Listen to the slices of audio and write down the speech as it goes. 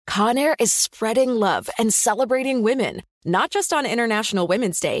Conair is spreading love and celebrating women, not just on International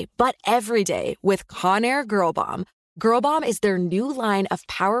Women's Day, but every day with Conair Girl Bomb. Girl Bomb is their new line of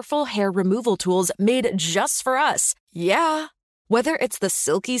powerful hair removal tools made just for us. Yeah. Whether it's the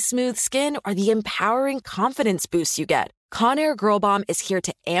silky smooth skin or the empowering confidence boost you get, Conair Girl Bomb is here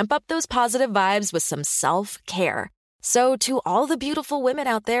to amp up those positive vibes with some self-care. So to all the beautiful women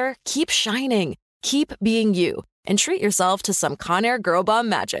out there, keep shining, keep being you, and treat yourself to some Conair Girl Bomb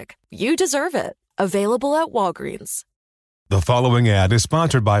magic. You deserve it. Available at Walgreens. The following ad is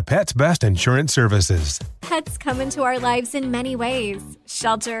sponsored by Pets Best Insurance Services. Pets come into our lives in many ways.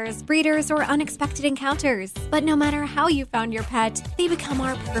 Shelters, breeders, or unexpected encounters. But no matter how you found your pet, they become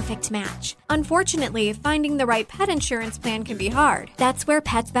our perfect match. Unfortunately, finding the right pet insurance plan can be hard. That's where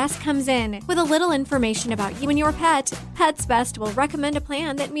Pets Best comes in. With a little information about you and your pet, Pets Best will recommend a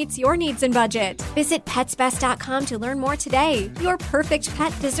plan that meets your needs and budget. Visit PetsBest.com to learn more today. Your perfect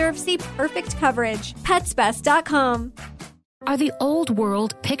pet deserves the perfect coverage. PetsBest.com. Are the old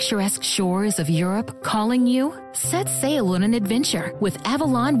world picturesque shores of Europe calling you? Set sail on an adventure with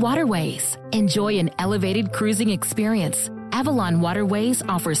Avalon Waterways. Enjoy an elevated cruising experience. Avalon Waterways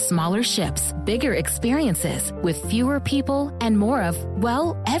offers smaller ships, bigger experiences, with fewer people and more of,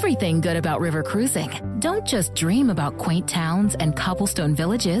 well, everything good about river cruising. Don't just dream about quaint towns and cobblestone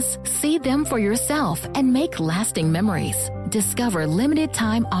villages. See them for yourself and make lasting memories. Discover limited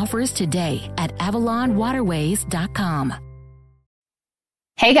time offers today at AvalonWaterways.com.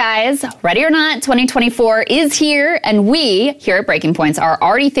 Hey guys, ready or not, 2024 is here, and we here at Breaking Points are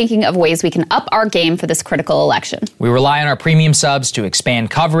already thinking of ways we can up our game for this critical election. We rely on our premium subs to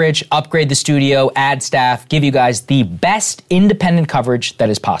expand coverage, upgrade the studio, add staff, give you guys the best independent coverage that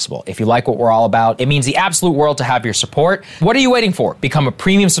is possible. If you like what we're all about, it means the absolute world to have your support. What are you waiting for? Become a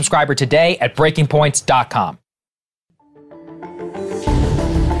premium subscriber today at breakingpoints.com.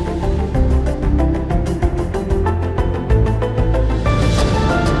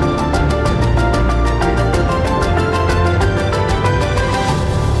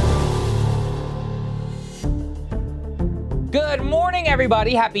 Good morning,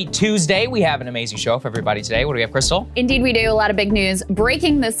 everybody. Happy Tuesday. We have an amazing show for everybody today. What do we have, Crystal? Indeed, we do. A lot of big news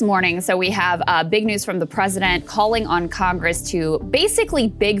breaking this morning. So we have big news from the president calling on Congress to basically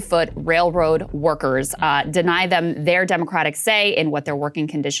Bigfoot railroad workers, deny them their democratic say in what their working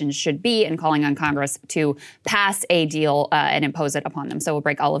conditions should be, and calling on Congress to pass a deal and impose it upon them. So we'll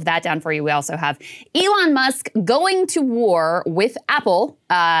break all of that down for you. We also have Elon Musk going to war with Apple.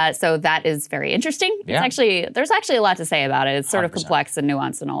 So that is very interesting. Yeah. There's actually a lot to say about it. It's sort of 100%. complex and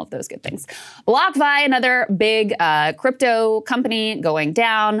nuanced and all of those good things. BlockFi, another big crypto company going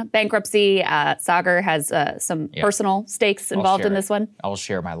down, bankruptcy. Sagar has some personal stakes involved in this one. I will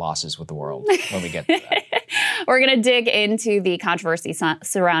share my losses with the world when we get to that. We're going to dig into the controversy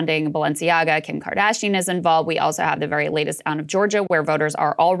surrounding Balenciaga. Kim Kardashian is involved. We also have the very latest out of Georgia, where voters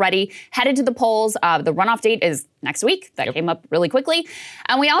are already headed to the polls. The runoff date is next week. That came up really quickly.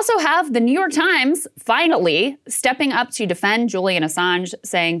 And we also have the New York Times finally stepping up to defend Julian Assange,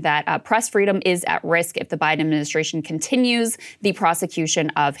 saying that press freedom is at risk if the Biden administration continues the prosecution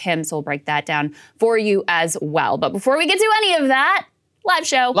of him. So we'll break that down for you as well. But before we get to any of that, live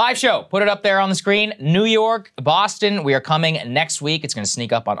show. Live show. Put it up there on the screen. New York, Boston. We are coming next week. It's going to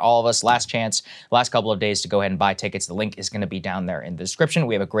sneak up on all of us. Last chance, last couple of days to go ahead and buy tickets. The link is going to be down there in the description.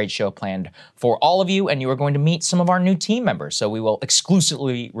 We have a great show planned for all of you, and you are going to meet some of our new team members. So we will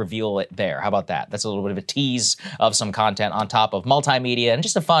exclusively reveal it there. How about that? That's a little bit of a tease of some content on top of multimedia and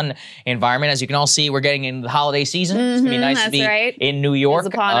just a fun environment. As you can all see, we're getting into the holiday season. It's going to be nice to be in New York.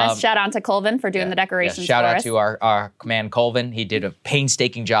 It's upon us. Shout out to Colvin for doing the decorations shout for out us. to our man Colvin. He did a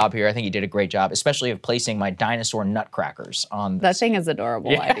painstaking job here. I think he did a great job, especially of placing my dinosaur nutcrackers on this. That thing is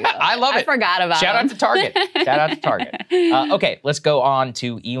adorable. Yeah, I love it. I forgot about it. Shout out to Target. Shout out to Target. Okay, let's go on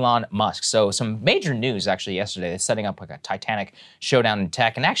to Elon Musk. So some major news actually yesterday. They're setting up like a titanic showdown in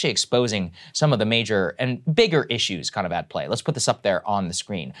tech and actually exposing some of the major and bigger issues kind of at play. Let's put this up there on the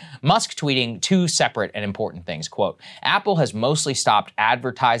screen. Musk tweeting two separate and important things. Quote, Apple has mostly stopped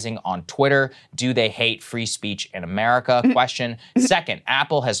advertising on Twitter. Do they hate free speech in America? Question. Second,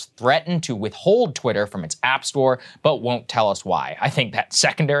 Apple has threatened to withhold Twitter from its app store, but won't tell us why. I think that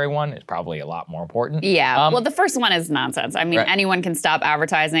secondary one is probably a lot more important. Yeah, well, the first one is nonsense. I mean, Right. anyone can stop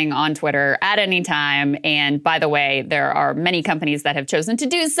advertising on Twitter at any time. And by the way, there are many companies that have chosen to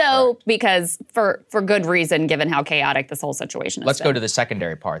do so because for good reason, given how chaotic this whole situation is. Let's go to the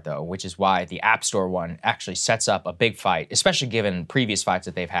secondary part, though, which is why the App Store one actually sets up a big fight, especially given previous fights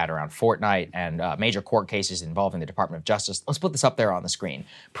that they've had around Fortnite and major court cases involving the Department of Justice. Let's put this up there there on the screen.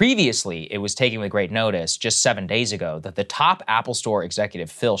 Previously, it was taken with great notice just 7 days ago that the top Apple Store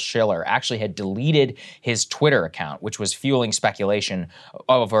executive, Phil Schiller, actually had deleted his Twitter account, which was fueling speculation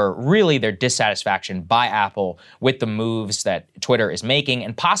over really their dissatisfaction by Apple with the moves that Twitter is making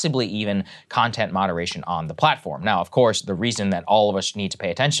and possibly even content moderation on the platform. Now, of course, the reason that all of us need to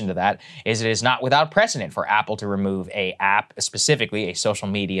pay attention to that is it is not without precedent for Apple to remove a app, specifically a social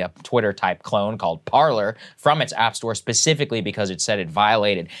media Twitter-type clone called Parler, from its App Store specifically because it said it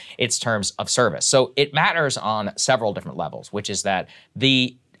violated its terms of service. So it matters on several different levels, which is that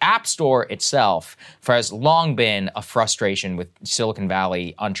the App Store itself has long been a frustration with Silicon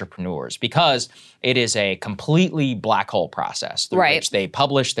Valley entrepreneurs because it is a completely black hole process through which they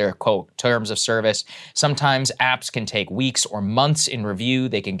publish their, quote, terms of service. Sometimes apps can take weeks or months in review.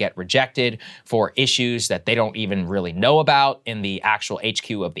 They can get rejected for issues that they don't even really know about in the actual HQ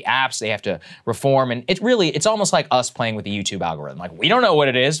of the apps. They have to reform. And it's almost like us playing with the YouTube algorithm. Like, we don't know what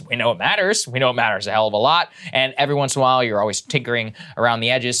it is. We know it matters. We know it matters a hell of a lot. And every once in a while, you're always tinkering around the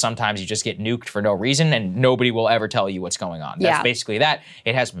edges. Sometimes you just get nuked for no reason, and nobody will ever tell you what's going on. That's basically that.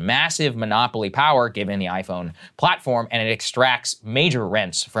 It has massive monopoly power given the iPhone platform, and it extracts major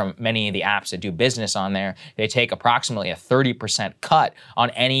rents from many of the apps that do business on there. They take approximately a 30% cut on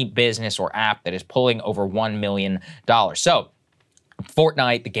any business or app that is pulling over $1 million. So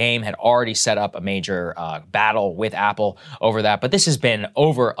Fortnite, the game, had already set up a major battle with Apple over that. But this has been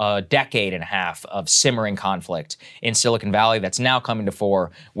over a decade and a half of simmering conflict in Silicon Valley that's now coming to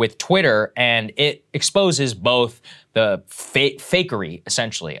fore with Twitter. And it exposes both the fakery,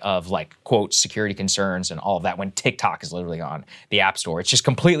 essentially, of, like, quote, security concerns and all of that when TikTok is literally on the App Store. It's just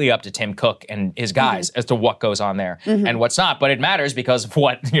completely up to Tim Cook and his guys as to what goes on there and what's not. But it matters because of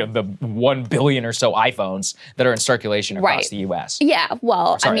what, the 1 billion or so iPhones that are in circulation across the U.S. Yeah,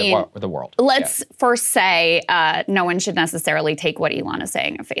 well, the world. Let's first say no one should necessarily take what Elon is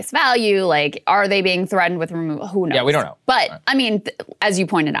saying at face value. Like, are they being threatened with removal? Who knows? Yeah, we don't know. But, as you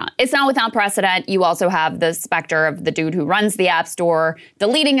pointed out, it's not without precedent. You also have the specter of the dude who runs the App Store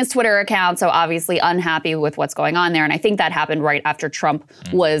deleting his Twitter account, so obviously unhappy with what's going on there. And I think that happened right after Trump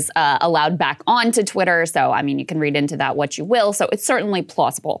was allowed back onto Twitter. So, you can read into that what you will. So it's certainly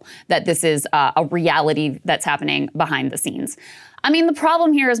plausible that this is a reality that's happening behind the scenes. The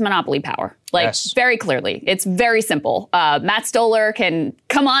problem here is monopoly power. Very clearly. It's very simple. Matt Stoller can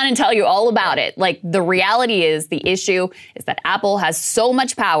come on and tell you all about it. The reality is, the issue is that Apple has so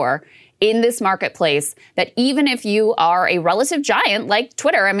much power in this marketplace that even if you are a relative giant like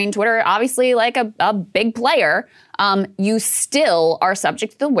Twitter, Twitter obviously like a big player, you still are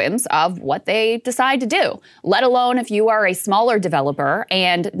subject to the whims of what they decide to do, let alone if you are a smaller developer.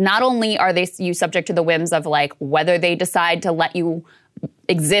 And not only are you subject to the whims of whether they decide to let you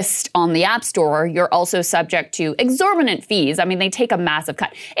exist on the App Store, you're also subject to exorbitant fees. They take a massive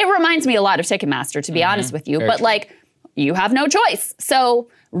cut. It reminds me a lot of Ticketmaster, to be honest with you, but you have no choice. So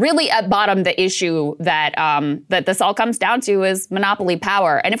really, at bottom, the issue that that this all comes down to is monopoly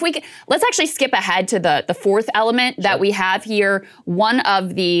power. And if let's actually skip ahead to the fourth element that we have here. One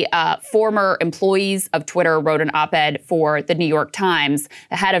of the former employees of Twitter wrote an op-ed for the New York Times.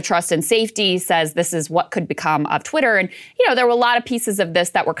 The head of trust and safety says this is what could become of Twitter. And, there were a lot of pieces of this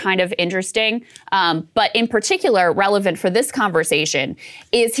that were kind of interesting. But in particular, relevant for this conversation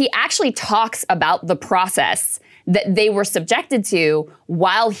is he actually talks about the process that they were subjected to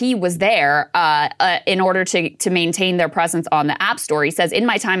while he was there in order to maintain their presence on the App Store. He says, in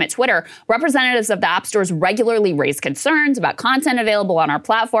my time at Twitter, representatives of the App Stores regularly raised concerns about content available on our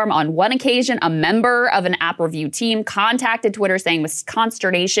platform. On one occasion, a member of an app review team contacted Twitter saying with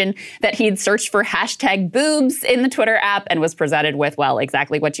consternation that he'd searched for hashtag boobs in the Twitter app and was presented with, well,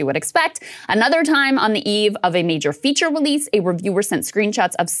 exactly what you would expect. Another time, on the eve of a major feature release, a reviewer sent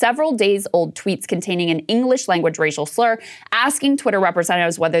screenshots of several days old tweets containing an English language racial slur, asking Twitter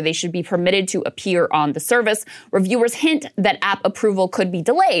representatives whether they should be permitted to appear on the service. Reviewers hint that app approval could be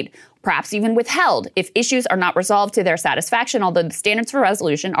delayed, perhaps even withheld, if issues are not resolved to their satisfaction, although the standards for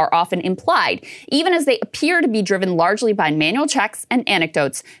resolution are often implied. Even as they appear to be driven largely by manual checks and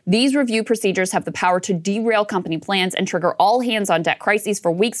anecdotes, these review procedures have the power to derail company plans and trigger all hands-on-deck crises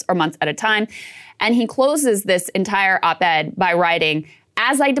for weeks or months at a time. And he closes this entire op-ed by writing,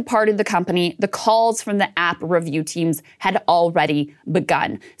 As I departed the company, the calls from the app review teams had already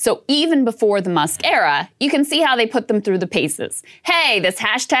begun. So even before the Musk era, you can see how they put them through the paces. Hey, this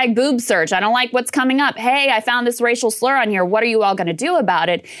hashtag boob search, I don't like what's coming up. Hey, I found this racial slur on here. What are you all going to do about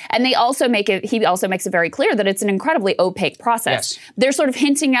it? And he also makes it very clear that it's an incredibly opaque process. Yes. They're sort of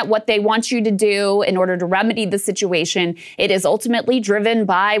hinting at what they want you to do in order to remedy the situation. It is ultimately driven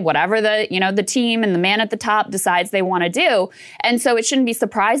by whatever the team and the man at the top decides they want to do. And so it shouldn't be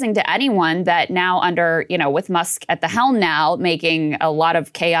surprising to anyone that now with Musk at the helm now, making a lot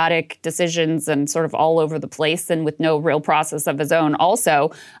of chaotic decisions and sort of all over the place and with no real process of his own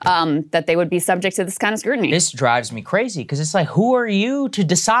also, that they would be subject to this kind of scrutiny. This drives me crazy because it's like, who are you to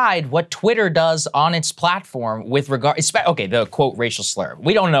decide what Twitter does on its platform with regard, the quote racial slur.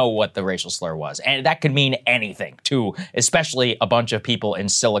 We don't know what the racial slur was. And that could mean anything to especially a bunch of people in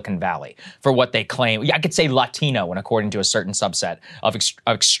Silicon Valley for what they claim. I could say Latino, and according to a certain subset of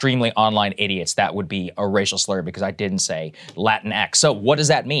extremely online idiots, that would be a racial slur because I didn't say Latinx. So what does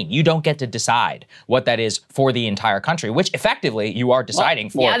that mean? You don't get to decide what that is for the entire country, which effectively you are deciding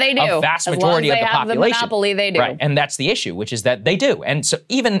for a vast majority of the population. The monopoly, they do. Right, and that's the issue, which is that they do. And so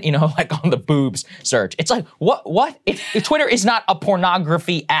even, like on the boobs search, it's like, what? Twitter is not a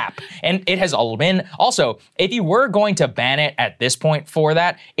pornography app. And it has all been. Also, if you were going to ban it at this point for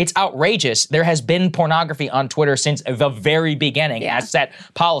that, it's outrageous. There has been pornography on Twitter since the very beginning as set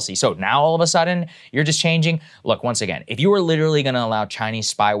policy. So now all of a sudden, you're just changing. Look, once again, if you were literally going to allow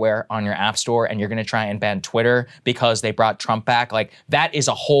Chinese spyware on your app store and you're going to try and ban Twitter because they brought Trump back, like that is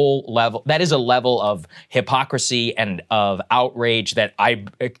a whole level. That is a level of hypocrisy and of outrage that I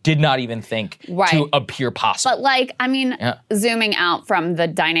did not even think to appear possible. But zooming out from the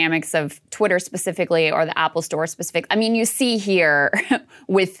dynamics of Twitter specifically or the Apple Store specifically, you see here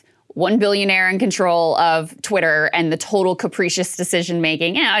with one billionaire in control of Twitter and the total capricious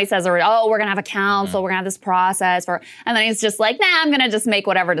decision-making. He says, we're going to have a council, we're going to have this process and then he's just like, I'm going to just make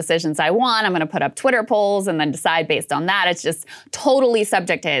whatever decisions I want. I'm going to put up Twitter polls and then decide based on that. It's just totally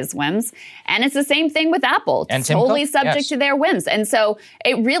subject to his whims. And it's the same thing with Apple. It's totally subject to their whims. And so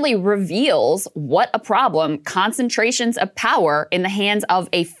it really reveals what a problem concentrations of power in the hands of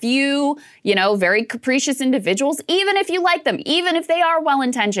a few, very capricious individuals, even if you like them, even if they are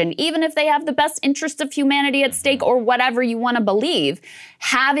well-intentioned, even if they have the best interest of humanity at stake or whatever you want to believe,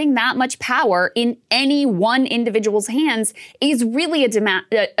 having that much power in any one individual's hands is really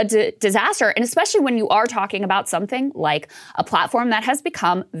a disaster. And especially when you are talking about something like a platform that has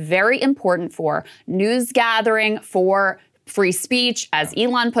become very important for news gathering, for free speech, as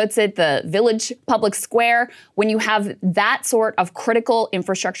Elon puts it, the village public square. When you have that sort of critical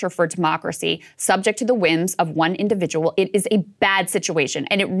infrastructure for democracy subject to the whims of one individual, it is a bad situation.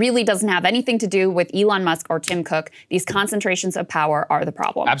 And it really doesn't have anything to do with Elon Musk or Tim Cook. These concentrations of power are the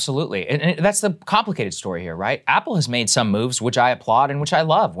problem. Absolutely. And that's the complicated story here, right? Apple has made some moves, which I applaud and which I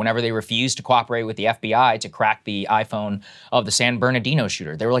love, whenever they refused to cooperate with the FBI to crack the iPhone of the San Bernardino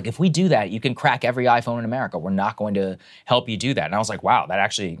shooter. They were like, if we do that, you can crack every iPhone in America. We're not going to help you do that. And I was like, wow, that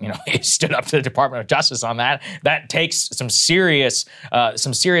actually, it stood up to the Department of Justice on that. That takes some serious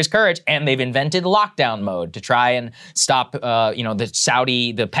courage. And they've invented lockdown mode to try and stop,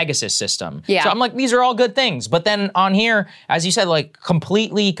 the Pegasus system. Yeah. So I'm like, these are all good things. But then on here, as you said, like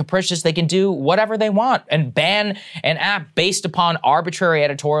completely capricious, they can do whatever they want and ban an app based upon arbitrary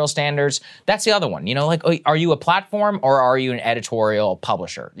editorial standards. That's the other one. Are you a platform or are you an editorial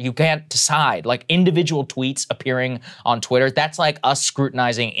publisher? You can't decide. Like individual tweets appearing on Twitter, that's like us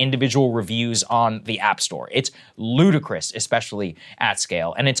scrutinizing individual reviews on the App Store. It's ludicrous, especially at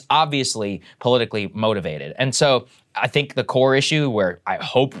scale, and it's obviously politically motivated. And so I think the core issue where I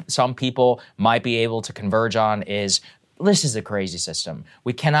hope some people might be able to converge on is, this is a crazy system.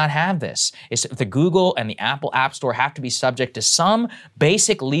 We cannot have this. The Google and the Apple App Store have to be subject to some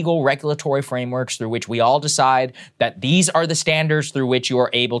basic legal regulatory frameworks through which we all decide that these are the standards through which you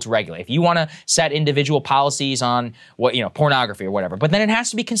are able to regulate. If you want to set individual policies on pornography or whatever, but then it has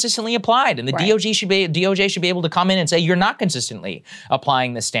to be consistently applied, and the DOJ should be able to come in and say you're not consistently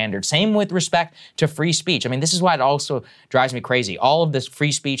applying the standard. Same with respect to free speech. This is why it also drives me crazy. All of this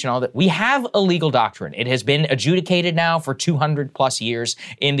free speech and all that. We have a legal doctrine. It has been adjudicated now for 200 plus years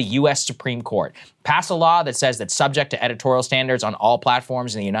in the U.S. Supreme Court. Pass a law that says that subject to editorial standards on all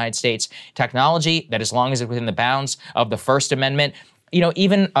platforms in the United States technology, that as long as it's within the bounds of the First Amendment,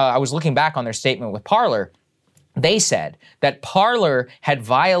 I was looking back on their statement with Parler. They said that Parler had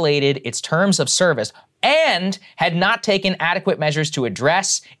violated its terms of service and had not taken adequate measures to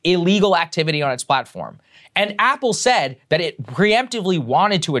address illegal activity on its platform. And Apple said that it preemptively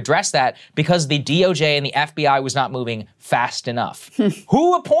wanted to address that because the DOJ and the FBI was not moving fast enough.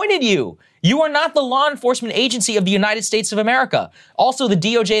 Who appointed you? You are not the law enforcement agency of the United States of America. Also, the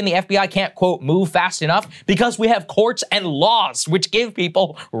DOJ and the FBI can't, quote, move fast enough because we have courts and laws which give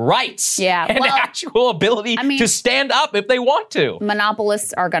people rights and actual ability to stand up if they want to.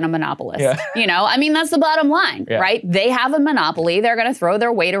 Monopolists are going to monopolist. You know, I mean, that's the bottom line, right? They have a monopoly. They're going to throw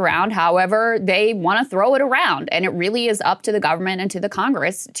their weight around however they want to throw it around. And it really is up to the government and to the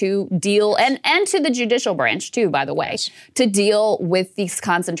Congress to deal, and to the judicial branch too, by the way, to deal with these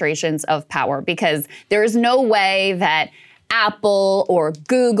concentrations of power, because there is no way that Apple or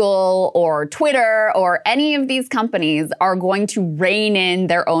Google or Twitter or any of these companies are going to rein in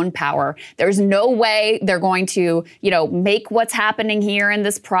their own power. There's no way they're going to, make what's happening here in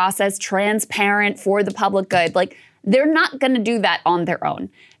this process transparent for the public good. Like, they're not going to do that on their own.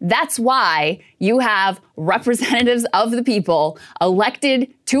 That's why you have representatives of the people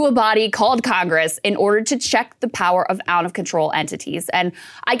elected to a body called Congress in order to check the power of out-of-control entities. And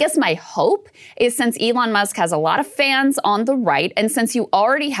I guess my hope is, since Elon Musk has a lot of fans on the right, and since you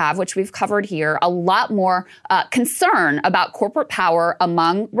already have, which we've covered here, a lot more concern about corporate power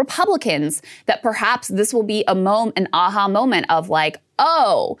among Republicans, that perhaps this will be an aha moment of like,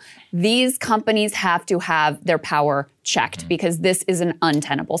 oh, these companies have to have their power checked because this is an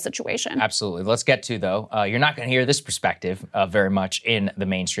untenable situation. Absolutely. Let's get to, though, you're not going to hear this perspective very much in the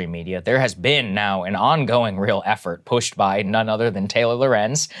mainstream media. There has been now an ongoing real effort pushed by none other than Taylor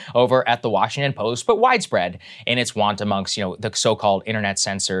Lorenz over at the Washington Post, but widespread in its want amongst, the so-called internet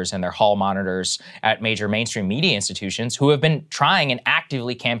censors and their hall monitors at major mainstream media institutions who have been trying and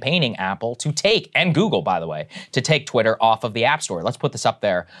actively campaigning Apple to take, and Google, by the way, to take Twitter off of the App Store. Let's put this up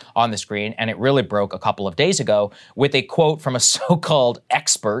there on the screen, and it really broke a couple of days ago with a quote from a so-called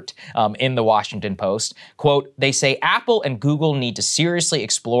expert in the Washington Post. Quote, they say Apple and Google need to seriously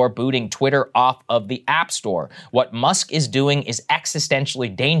explore booting Twitter off of the App Store. What Musk is doing is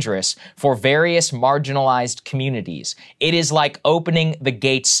existentially dangerous for various marginalized communities. It is like opening the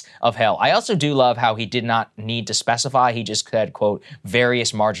gates of hell. I also do love how he did not need to specify. He just said, quote,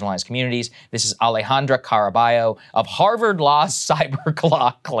 various marginalized communities. This is Alejandra Caraballo of Harvard Law's Cyber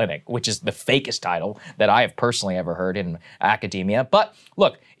Law Clinic, which is the fakest title that I have personally ever heard in academia. But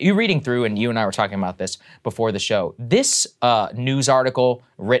look, you're reading through, and you and I were talking about this before the show. This news article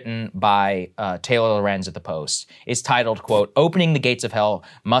written by Taylor Lorenz at the Post is titled, quote, Opening the Gates of Hell,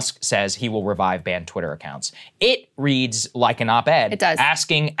 Musk says he will revive banned Twitter accounts. It reads like an op-ed. It does.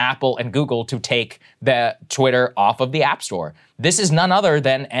 Asking Apple and Google to take the Twitter off of the App Store. This is none other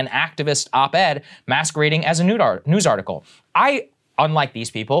than an activist op-ed masquerading as a news article. I, unlike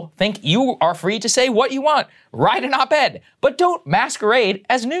these people, think you are free to say what you want. Write an op-ed, but don't masquerade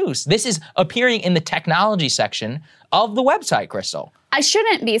as news. This is appearing in the technology section of the website, Crystal. I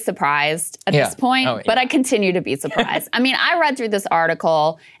shouldn't be surprised at this point, but I continue to be surprised. I mean, I read through this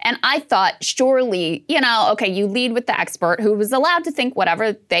article and I thought, surely, okay, you lead with the expert who was allowed to think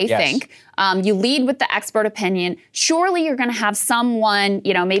whatever they think. You lead with the expert opinion. Surely you're going to have someone,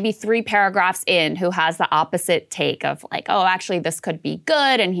 maybe 3 paragraphs in who has the opposite take of like, oh, actually, this could be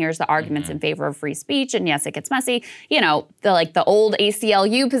good. And here's the arguments in favor of free speech. And yes, it gets messy. The old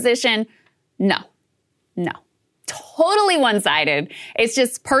ACLU position. No. Totally one-sided. It's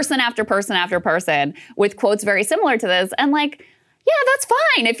just person after person after person with quotes very similar to this. And like, yeah, that's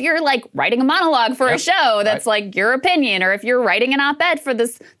fine. If you're like writing a monologue for a show, that's like your opinion. Or if you're writing an op-ed for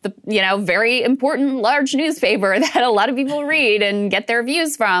the very important large newspaper that a lot of people read and get their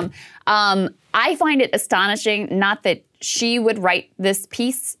views from. I find it astonishing, not that she would write this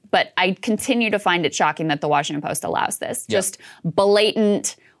piece, but I continue to find it shocking that the Washington Post allows this. Just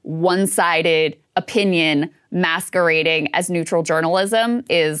blatant, one-sided opinion masquerading as neutral journalism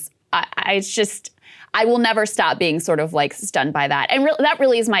is, I will never stop being sort of like stunned by that. And that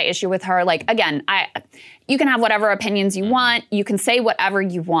really is my issue with her. Like, again, you can have whatever opinions you want. You can say whatever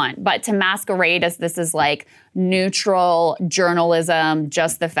you want. But to masquerade as this is like neutral journalism,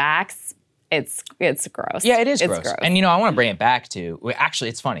 just the facts, it's gross. Yeah, it is gross. And, I want to bring it back to, actually,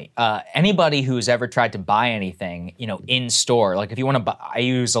 it's funny. Anybody who's ever tried to buy anything, in store, like if you want to buy, I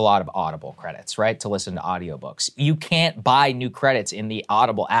use a lot of Audible credits, right, to listen to audiobooks. You can't buy new credits in the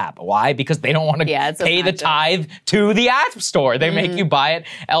Audible app. Why? Because they don't want to pay the tithe to the App Store. They make you buy it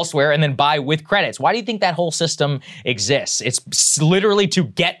elsewhere and then buy with credits. Why do you think that whole system exists? It's literally to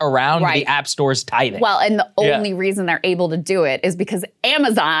get around the App Store's tithing. Well, and the only reason they're able to do it is because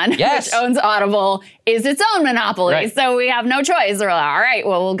Amazon, which owns Audible is its own monopoly. Right. So we have no choice. They're like, all right,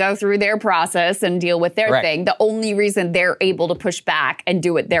 well, we'll go through their process and deal with their thing. The only reason they're able to push back and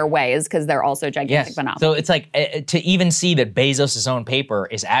do it their way is because they're also gigantic monopoly. So it's like to even see that Bezos' own paper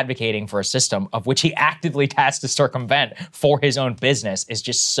is advocating for a system of which he actively has to circumvent for his own business is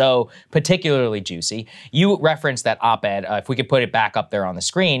just so particularly juicy. You referenced that op-ed, if we could put it back up there on the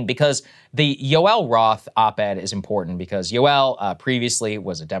screen, because the Yoel Roth op-ed is important because Yoel previously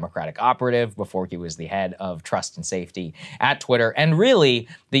was a Democratic operative before he was the head of trust and safety at Twitter. And really,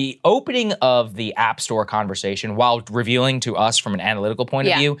 the opening of the App Store conversation, while revealing to us from an analytical point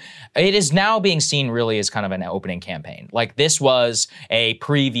of view, it is now being seen really as kind of an opening campaign. Like this was a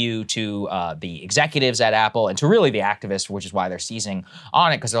preview to the executives at Apple and to really the activists, which is why they're seizing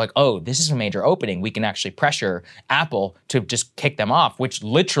on it, because they're like, oh, this is a major opening. We can actually pressure Apple to just kick them off, which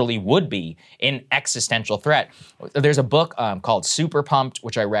literally would be an existential threat. There's a book called Super Pumped,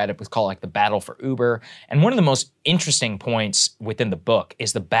 which I read. It was called like The Battle for Uber. And one of the most interesting points within the book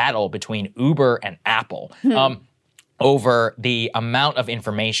is the battle between Uber and Apple. Over the amount of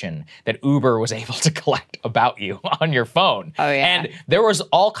information that Uber was able to collect about you on your phone. Oh, yeah. And there was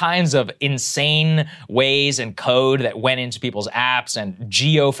all kinds of insane ways and code that went into people's apps and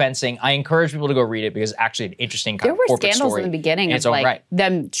geofencing. I encourage people to go read it because it's actually an interesting kind of corporate story. There were scandals in the beginning of like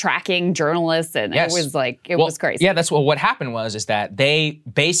them tracking journalists and it was like, it was crazy. Yeah, that's what happened is that they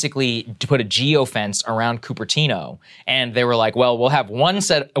basically put a geofence around Cupertino and they were like, well, we'll have one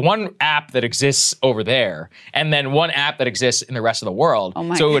app that exists over there and then one app that exists in the rest of the world.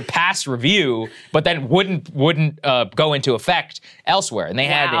 So it would pass review, but then wouldn't go into effect elsewhere. And they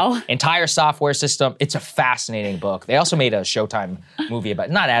had an entire software system. It's a fascinating book. They also made a Showtime movie about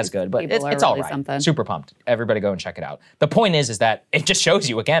it. Not as good, but it's all right. Something. Super pumped. Everybody go and check it out. The point is that it just shows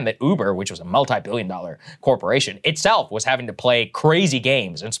you again that Uber, which was a multi-billion-dollar corporation, itself was having to play crazy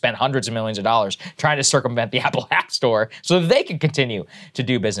games and spend hundreds of millions of dollars trying to circumvent the Apple App Store so that they could continue to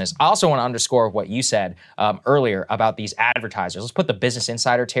do business. I also want to underscore what you said earlier about these advertisers. Let's put the Business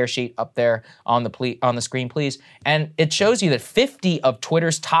Insider tear sheet up there on the screen, please. And it shows you that 50 of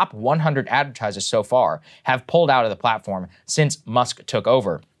Twitter's top 100 advertisers so far have pulled out of the platform since Musk took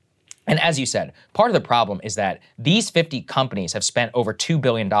over. And as you said, part of the problem is that these 50 companies have spent over $2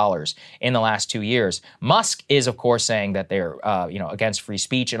 billion in the last 2 years. Musk is, of course, saying that they're against free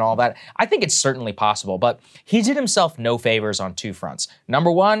speech and all that. I think it's certainly possible, but he did himself no favors on two fronts.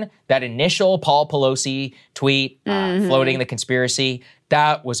 Number one, that initial Paul Pelosi tweet floating the conspiracy,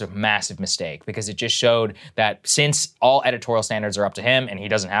 that was a massive mistake because it just showed that since all editorial standards are up to him and he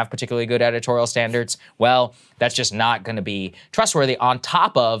doesn't have particularly good editorial standards, well, that's just not going to be trustworthy on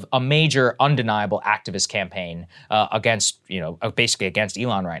top of a major undeniable activist campaign against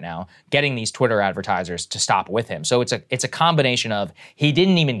Elon right now, getting these Twitter advertisers to stop with him. So it's a combination of he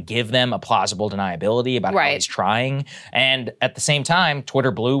didn't even give them a plausible deniability about how he's trying. And at the same time,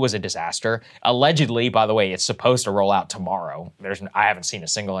 Twitter Blue was a disaster. Allegedly, by the way, it's supposed to roll out tomorrow. I haven't seen a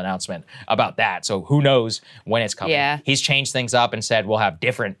single announcement about that. So who knows when it's coming. Yeah. He's changed things up and said we'll have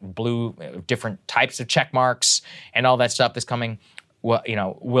different types of check marks and all that stuff that's coming. Well,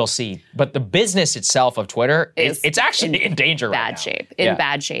 we'll see. But the business itself of Twitter, it's actually in danger right now.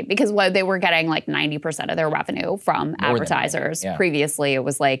 Bad shape. Because they were getting like 90% of their revenue from advertisers. Previously, it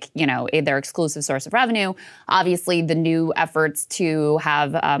was like, their exclusive source of revenue. Obviously, the new efforts to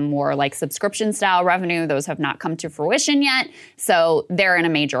have more like subscription style revenue, those have not come to fruition yet. So they're in a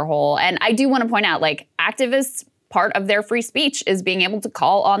major hole. And I do want to point out, like, activists, part of their free speech is being able to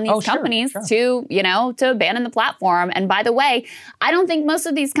call on these companies to abandon the platform. And by the way, I don't think most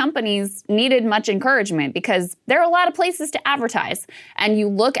of these companies needed much encouragement because there are a lot of places to advertise. And you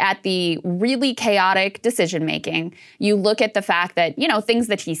look at the really chaotic decision making. You look at the fact that, things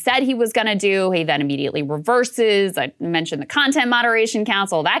that he said he was going to do, he then immediately reverses. I mentioned the Content Moderation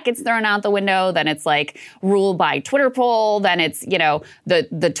Council, that gets thrown out the window. Then it's like ruled by Twitter poll. Then it's,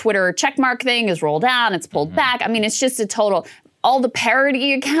 the Twitter checkmark thing is rolled out, it's pulled back. I mean, it's just a total, all the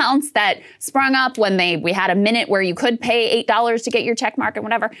parody accounts that sprung up when we had a minute where you could pay $8 to get your check mark and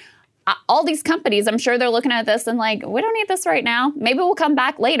whatever. All these companies, I'm sure they're looking at this and like, we don't need this right now. Maybe we'll come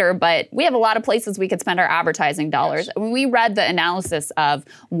back later, but we have a lot of places we could spend our advertising dollars. Yes. We read the analysis of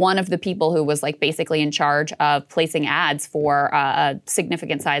one of the people who was like basically in charge of placing ads for a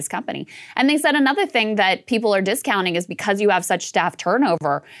significant sized company. And they said another thing that people are discounting is because you have such staff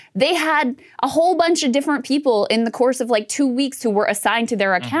turnover, they had a whole bunch of different people in the course of like 2 weeks who were assigned to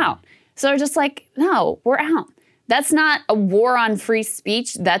their account. So they're just like, no, we're out. That's not a war on free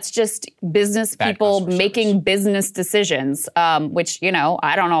speech. That's just business people making business decisions, which,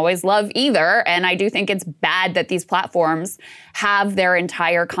 I don't always love either. And I do think it's bad that these platforms have their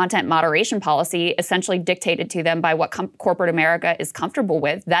entire content moderation policy essentially dictated to them by what corporate America is comfortable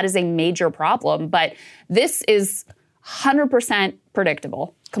with. That is a major problem. But this is 100%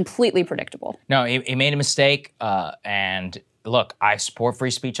 predictable, completely predictable. No, he made a mistake, and look, I support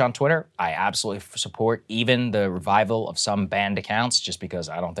free speech on Twitter. I absolutely support even the revival of some banned accounts, just because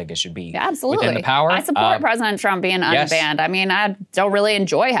I don't think it should be within the power. I support President Trump being unbanned. Yes. I mean, I don't really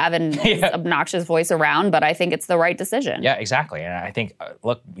enjoy having his obnoxious voice around, but I think it's the right decision. Yeah, exactly. And I think,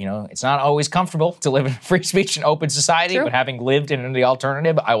 look, it's not always comfortable to live in free speech and open society, but having lived in the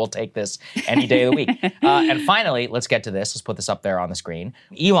alternative, I will take this any day of the week. And finally, let's get to this. Let's put this up there on the screen.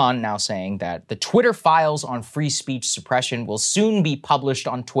 Elon now saying that the Twitter files on free speech suppression will soon be published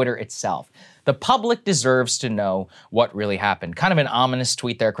on Twitter itself. The public deserves to know what really happened. Kind of an ominous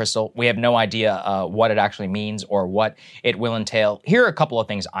tweet there, Crystal. We have no idea what it actually means or what it will entail. Here are a couple of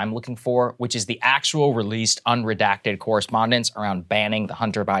things I'm looking for, which is the actual released unredacted correspondence around banning the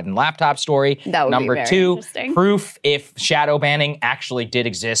Hunter Biden laptop story. That would Number be very two, interesting. proof if shadow banning actually did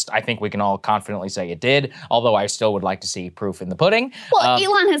exist. I think we can all confidently say it did, although I still would like to see proof in the pudding. Well,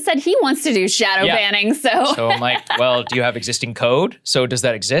 Elon has said he wants to do shadow banning, so... So I'm like, well, do you have existing code? So does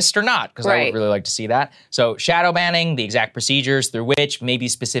that exist or not? Because I would really like to see that. So shadow banning, the exact procedures through which, maybe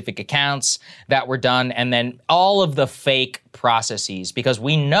specific accounts that were done, and then all of the fake processes, because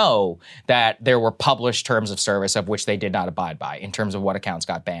we know that there were published terms of service of which they did not abide by in terms of what accounts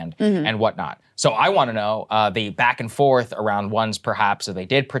got banned and whatnot. So I want to know the back and forth around ones perhaps that they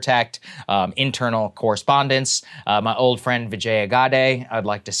did protect, internal correspondence. My old friend Vijaya Gade, I'd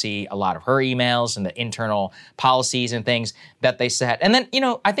like to see a lot of her emails and the internal policies and things that they set. And then,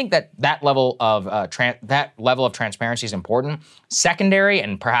 I think that level of transparency is important. Secondary,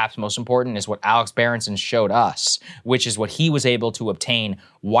 and perhaps most important, is what Alex Berenson showed us, which is what he was able to obtain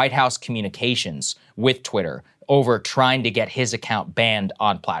White House communications with Twitter over trying to get his account banned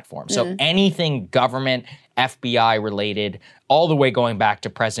on platforms. So anything government, FBI related, all the way going back to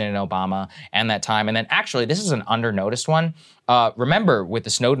President Obama and that time. And then actually, this is an under-noticed one. Remember with the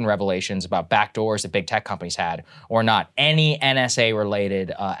Snowden revelations about backdoors that big tech companies had or not, any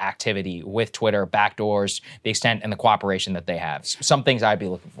NSA-related activity with Twitter, backdoors, the extent and the cooperation that they have. Some things I'd be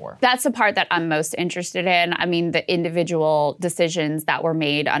looking for. That's the part that I'm most interested in. I mean, the individual decisions that were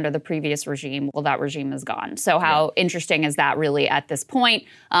made under the previous regime, well, that regime is gone. So how interesting is that really at this point?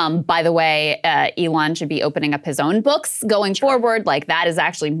 By the way, Elon should be opening up his own books going forward. Like, that is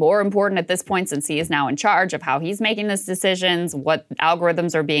actually more important at this point, since he is now in charge of how he's making this decision, what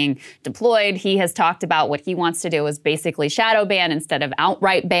algorithms are being deployed. He has talked about what he wants to do is basically shadow ban instead of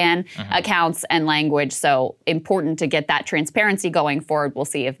outright ban accounts and language. So important to get that transparency going forward. We'll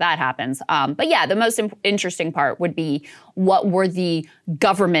see if that happens. But yeah, the most interesting part would be, what were the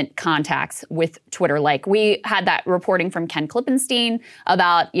government contacts with Twitter like? We had that reporting from Ken Klippenstein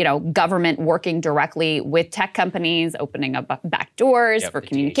about, government working directly with tech companies, opening up back doors for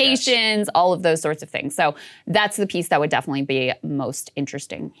communications, all of those sorts of things. So that's the piece that would definitely be most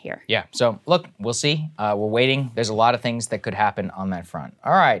interesting here. Yeah. So look, we'll see. We're waiting. There's a lot of things that could happen on that front.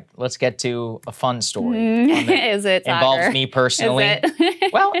 All right, let's get to a fun story. Is it? Involves me personally. Is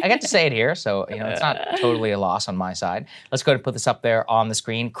it? Well, I get to say it here, so it's not totally a loss on my side. Let's go ahead and put this up there on the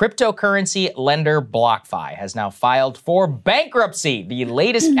screen. Cryptocurrency lender BlockFi has now filed for bankruptcy, the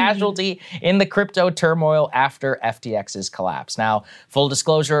latest casualty in the crypto turmoil after FTX's collapse. Now, full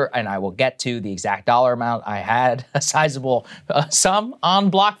disclosure, and I will get to the exact dollar amount, I had a sizable sum on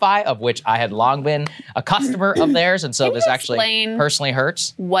BlockFi, of which I had long been a customer of theirs, and so this actually personally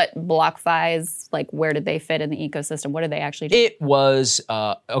hurts. What BlockFi is, like, where did they fit in the ecosystem? What did they actually do? It was,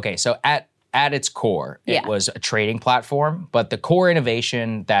 okay, so at its core, it was a trading platform, but the core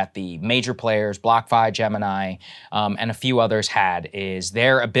innovation that the major players, BlockFi, Gemini, and a few others had is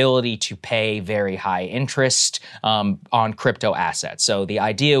their ability to pay very high interest on crypto assets. So the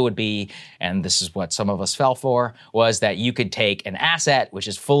idea would be, and this is what some of us fell for, was that you could take an asset which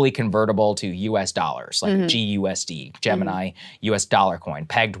is fully convertible to US dollars, like GUSD, Gemini, US dollar coin,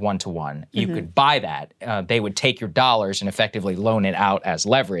 pegged 1-to-1. You could buy that. They would take your dollars and effectively loan it out as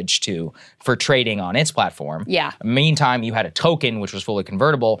leverage for trading on its platform. Yeah. Meantime, you had a token which was fully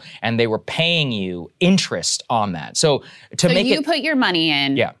convertible, and they were paying you interest on that. So you put your money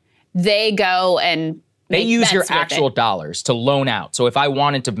in. Yeah. They go and They use your bets with actual it. dollars to loan out. So if I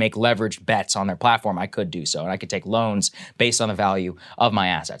wanted to make leveraged bets on their platform, I could do so. And I could take loans based on the value of my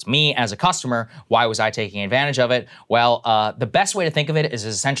assets. Me, as a customer, why was I taking advantage of it? Well, the best way to think of it is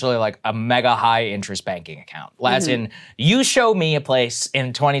essentially like a mega high interest banking account. As in, you show me a place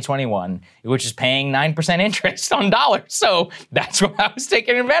in 2021 which is paying 9% interest on dollars. So that's what I was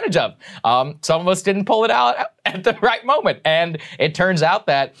taking advantage of. Some of us didn't pull it out at the right moment. And it turns out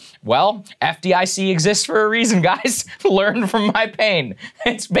that, well, FDIC exists for a reason, guys. Learn from my pain.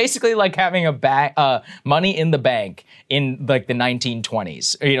 It's basically like having a money in the bank in like the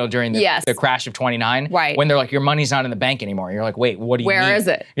 1920s, during the crash of 29. Right. When they're like, your money's not in the bank anymore. You're like, wait, what do you mean? Where is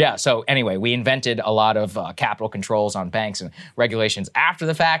it? Yeah, so anyway, we invented a lot of capital controls on banks and regulations after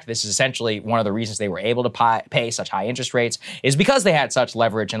the fact. This is essentially one of the reasons they were able to pay such high interest rates is because they had such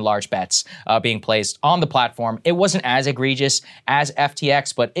leverage and large bets being placed on the platform. It wasn't as egregious as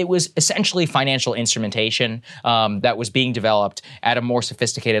FTX, but it was essentially financial instrumentation that was being developed at a more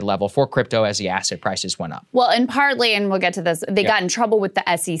sophisticated level for crypto as the asset prices went up. Well, and partly, and we'll get to this, they got in trouble with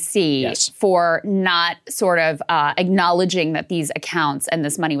the SEC for not sort of acknowledging that these accounts and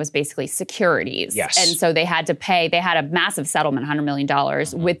this money was basically securities. Yes. And so they had to pay, they had a massive settlement, $100 million,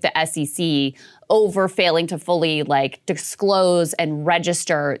 with the SEC over failing to fully disclose and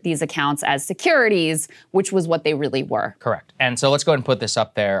register these accounts as securities, which was what they really were. Correct. And so let's go ahead and put this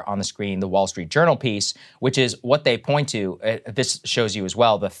up there on the screen, the Wall Street Journal piece, which is what they point to. This shows you as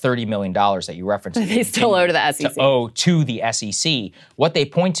well the $30 million that you referenced. They still owe to the SEC. To the SEC. What they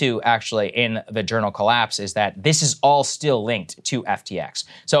point to actually in the Journal Collapse is that this is all still linked to FTX.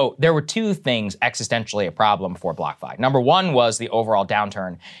 So there were two things existentially a problem for BlockFi. Number one was the overall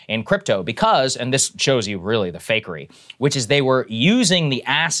downturn in crypto because, and this shows you really the fakery, which is they were using the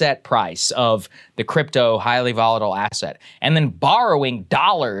asset price of the crypto highly volatile asset and then borrowing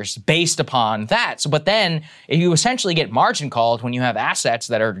dollars based upon that. So, but then you essentially get margin called when you have assets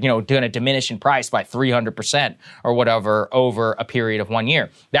that are, going to diminish in price by 300% or whatever over a period of 1 year.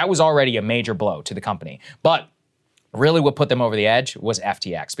 That was already a major blow to the company. But really what put them over the edge was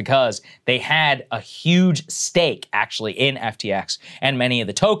FTX because they had a huge stake actually in FTX and many of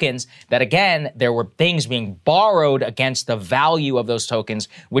the tokens that, again, there were things being borrowed against the value of those tokens,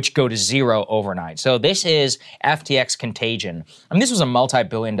 which go to zero overnight. So this is FTX contagion. I mean, this was a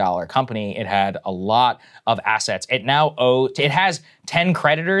multi-billion-dollar company. It had a lot of assets. It now it has 10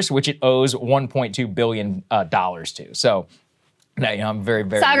 creditors, which it owes $1.2 billion to. So I'm very,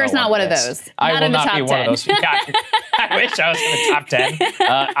 very Sagar's not one of those. I will not be one of those. I wish I was in the top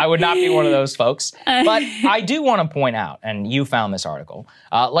 10. I would not be one of those folks. But I do want to point out, and you found this article,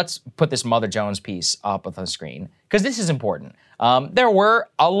 let's put this Mother Jones piece up on the screen, because this is important. There were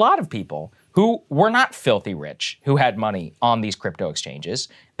a lot of people who were not filthy rich, who had money on these crypto exchanges.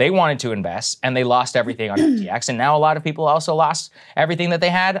 They wanted to invest, and they lost everything on FTX. And now a lot of people also lost everything that they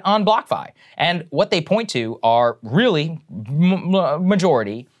had on BlockFi. And what they point to are really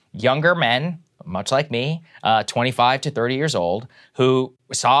majority younger men, much like me, 25 to 30 years old, who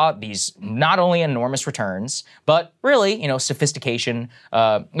saw these not only enormous returns, but really, sophistication.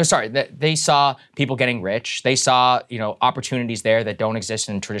 They saw people getting rich. They saw, opportunities there that don't exist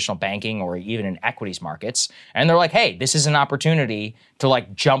in traditional banking or even in equities markets. And they're like, hey, this is an opportunity to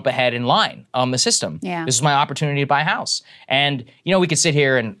jump ahead in line on the system. Yeah. This is my opportunity to buy a house. And, we could sit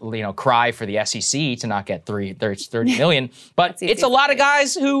here and, cry for the SEC to not get 30 million, but it's a lot of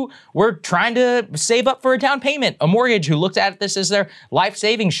guys who were trying to save up for a down payment, a mortgage, who looked at this as their life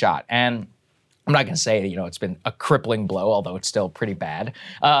savings shot. And I'm not going to say that, it's been a crippling blow, although it's still pretty bad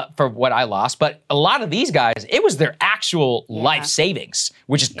for what I lost. But a lot of these guys, it was their actual life savings,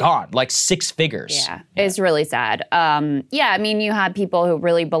 which is gone, like 6 figures. Yeah, it's really sad. You had people who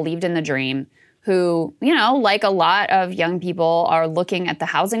really believed in the dream, who, like a lot of young people, are looking at the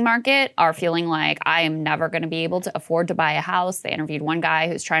housing market, are feeling like, I am never going to be able to afford to buy a house. They interviewed one guy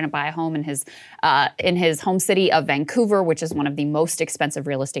who's trying to buy a home in his home city of Vancouver, which is one of the most expensive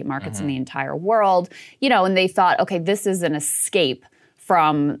real estate markets in the entire world. And they thought, okay, this is an escape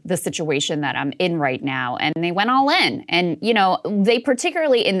from the situation that I'm in right now. And they went all in. And, they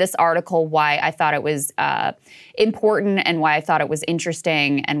particularly in this article, why I thought it was important and why I thought it was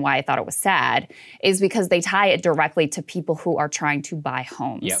interesting and why I thought it was sad is because they tie it directly to people who are trying to buy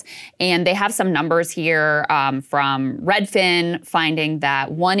homes. Yep. And they have some numbers here from Redfin finding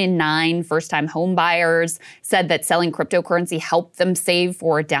that 1 in 9 first-time home buyers said that selling cryptocurrency helped them save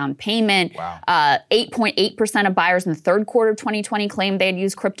for a down payment. Wow. 8.8% of buyers in the third quarter of 2020 claimed They had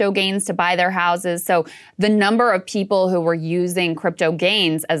used crypto gains to buy their houses. So the number of people who were using crypto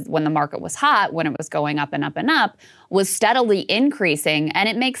gains as when the market was hot, when it was going up and up and up, was steadily increasing. And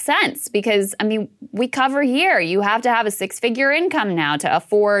it makes sense because, I mean, we cover here, you have to have a six-figure income now to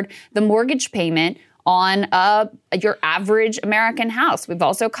afford the mortgage payment on your average American house. We've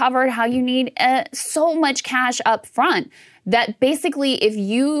also covered how you need so much cash up front that basically if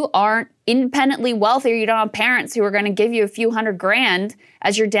you aren't independently wealthy or you don't have parents who are going to give you a few $100,000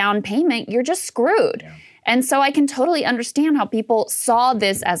 as your down payment, you're just screwed. Yeah. And so I can totally understand how people saw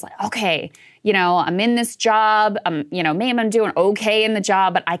this as like, okay, you know, I'm in this job, maybe I'm doing okay in the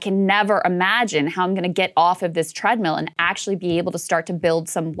job, but I can never imagine how I'm going to get off of this treadmill and actually be able to start to build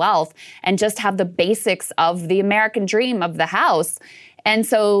some wealth and just have the basics of the American dream of the house. And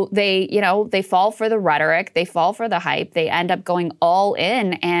so they fall for the rhetoric, they fall for the hype, they end up going all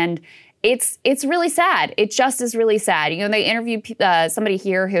in, and it's really sad. It just is really sad. You know, they interviewed somebody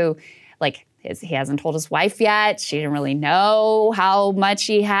here who, like, he hasn't told his wife yet. She didn't really know how much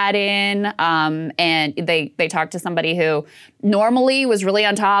he had in. And they talked to somebody who normally was really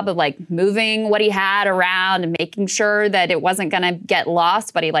on top of like moving what he had around and making sure that it wasn't going to get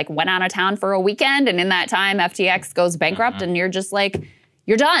lost. But he like went out of town for a weekend. And in that time, FTX goes bankrupt and you're just like,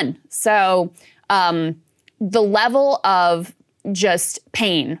 you're done. So the level of just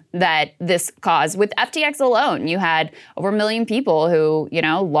pain that this caused. With FTX alone, you had over 1 million people who,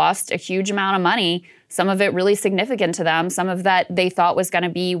 lost a huge amount of money, some of it really significant to them, some of that they thought was going to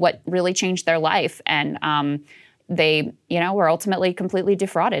be what really changed their life. And they, were ultimately completely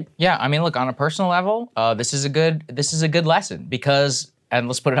defrauded. Yeah, I mean, look, on a personal level, this is a good lesson because, and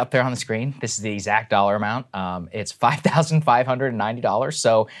let's put it up there on the screen. This is the exact dollar amount. It's $5,590.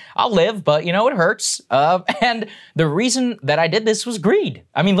 So I'll live, but it hurts. And the reason that I did this was greed.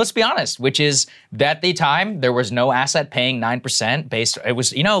 I mean, let's be honest, which is that at the time there was no asset paying 9% based. It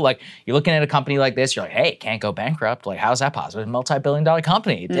was, like you're looking at a company like this, you're like, hey, it can't go bankrupt. Like, how's that possible? It's a multi-billion-dollar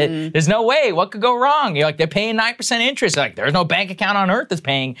company. There's no way. What could go wrong? You're like, they're paying 9% interest. Like, there's no bank account on earth that's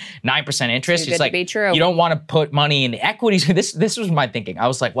paying 9% interest. Too good to be true. You don't want to put money in the equities. This was my thinking. I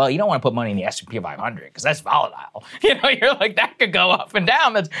was like, well, you don't want to put money in the S&P 500 because that's volatile. You're like, that could go up and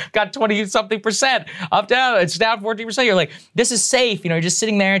down. That's got 20-something% up, down. It's down 14%. You're like, this is safe. You're just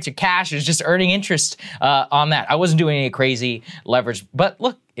sitting there. It's your cash. It's just earning interest on that. I wasn't doing any crazy leverage. But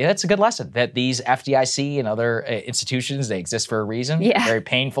look, it's a good lesson that these FDIC and other institutions, they exist for a reason. Yeah. Very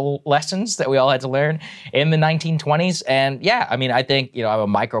painful lessons that we all had to learn in the 1920s. And yeah, I mean, I think, I'm a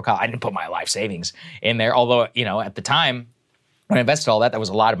micro, I didn't put my life savings in there. Although, at the time, when I invested all that was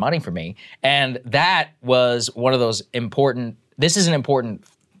a lot of money for me. And that was one of those this is an important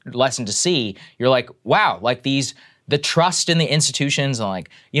lesson to see. You're like, wow, like the trust in the institutions and like,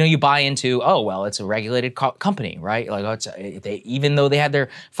 you buy into, oh, well, it's a regulated company, right? Like, even though they had their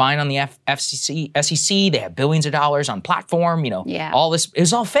fine on the SEC, they have billions of dollars on platform, all this, it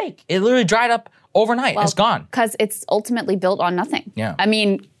was all fake. It literally dried up overnight. It's gone. Because it's ultimately built on nothing. Yeah. I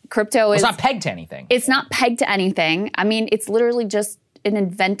mean, crypto it's not pegged to anything. It's not pegged to anything. I mean, it's literally just an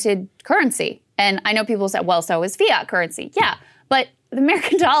invented currency. And I know people say, well, so is fiat currency. Yeah, but the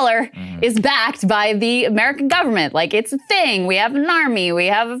American dollar is backed by the American government. Like, it's a thing. We have an army. We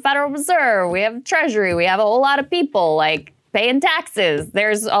have a Federal Reserve. We have a Treasury. We have a whole lot of people, like, paying taxes.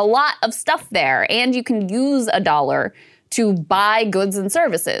 There's a lot of stuff there. And you can use a dollar to buy goods and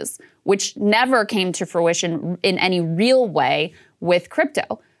services, which never came to fruition in any real way with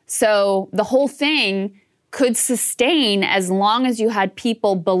crypto. So the whole thing could sustain as long as you had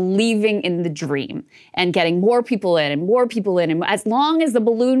people believing in the dream and getting more people in and more people in. And as long as the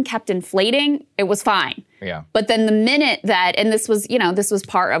balloon kept inflating, it was fine. Yeah. But then the minute that, and this was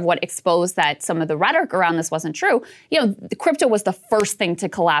part of what exposed that some of the rhetoric around this wasn't true, the crypto was the first thing to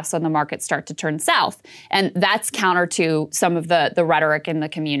collapse when the markets start to turn south. And that's counter to some of the rhetoric in the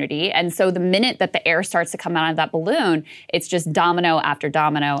community. And so the minute that the air starts to come out of that balloon, it's just domino after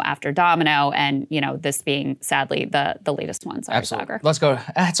domino after domino. And, this being sadly the latest one. Sorry, Absolutely. Sagar. Let's go.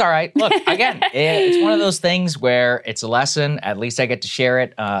 That's all right. Look, again, it's one of those things where it's a lesson. At least I get to share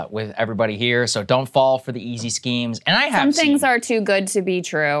it with everybody here. So don't fall for the easy schemes. And I have some things are too good to be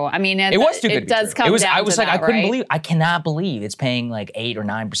true. I mean, it was too good. It does come down I was to like, that, I couldn't right? believe. I cannot believe it's paying like 8 or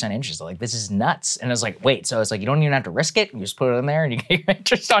 9% interest. Like, this is nuts. And I was like, wait. So it's like you don't even have to risk it. You just put it in there and you get your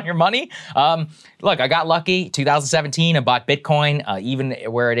interest on your money. Look, I got lucky. 2017, I bought Bitcoin. Even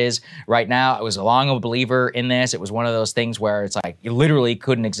where it is right now, I was a long believer in this. It was one of those things where it's like you literally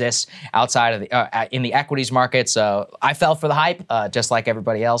couldn't exist outside of the in the equities market. So I fell for the hype, just like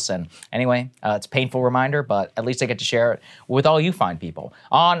everybody else. And anyway, it's a painful reminder. reminder, but at least I get to share it with all you fine people.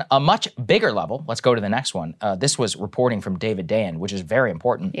 On a much bigger level, let's go to the next one. This was reporting from David Dayen, which is very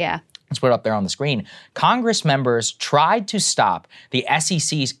important. Yeah. Let's put it up there on the screen. Congress members tried to stop the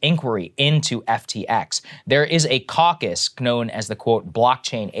SEC's inquiry into FTX. There is a caucus known as the, quote,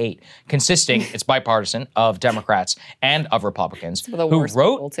 Blockchain 8, consisting, it's bipartisan, of Democrats and of Republicans, who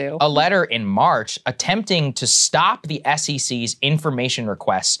wrote a letter in March attempting to stop the SEC's information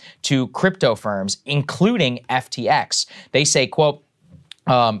requests to crypto firms, including FTX. They say, quote,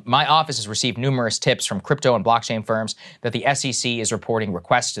 my office has received numerous tips from crypto and blockchain firms that the SEC is reporting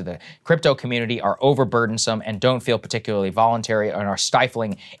requests to the crypto community are overburdensome and don't feel particularly voluntary and are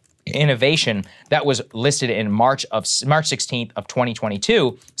stifling innovation. That was listed in March 16th of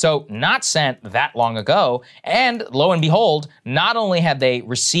 2022. So not sent that long ago. And lo and behold, not only had they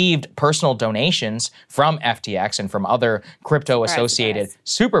received personal donations from FTX and from other crypto associated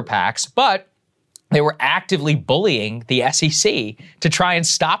super PACs, but they were actively bullying the SEC to try and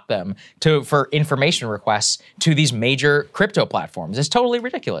stop them for information requests to these major crypto platforms. It's totally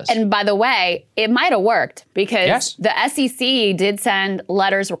ridiculous. And by the way, it might have worked because the SEC did send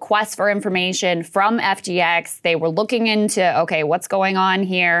requests for information from FTX. They were looking into, okay, what's going on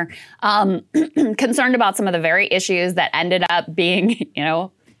here? Concerned about some of the very issues that ended up being,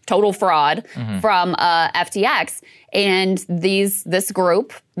 total fraud from FTX. And this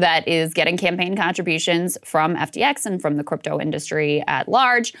group that is getting campaign contributions from FTX and from the crypto industry at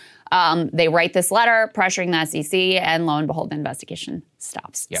large, they write this letter pressuring the SEC, and lo and behold, the investigation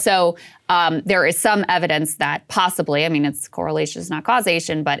stops. Yep. So there is some evidence that possibly, it's correlation is not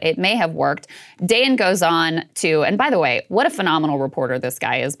causation, but it may have worked. Dayen goes on to, and by the way, what a phenomenal reporter this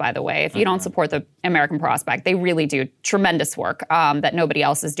guy is, by the way. If you don't support the American Prospect, they really do tremendous work that nobody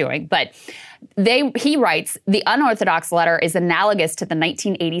else is doing. But he writes, the unorthodox letter is analogous to the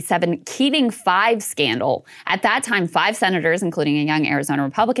 1987 Keating 5 scandal. At that time, 5 senators, including a young Arizona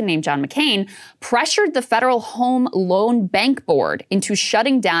Republican named John McCain, pressured the Federal Home Loan Bank Board into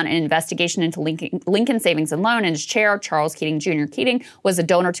shutting down an investigation into Lincoln Savings and Loan, and his chair, Charles Keating Jr. Keating, was a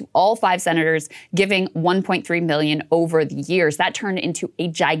donor to all 5 senators, giving $1.3 million over the years. That turned into a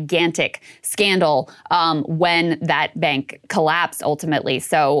gigantic scandal when that bank collapsed ultimately.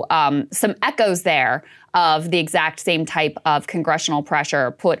 So some echoes there of the exact same type of congressional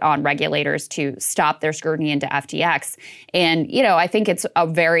pressure put on regulators to stop their scrutiny into FTX. And, I think it's a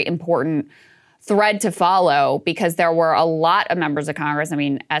very important thread to follow because there were a lot of members of Congress.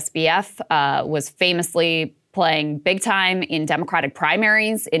 SBF was famously playing big time in Democratic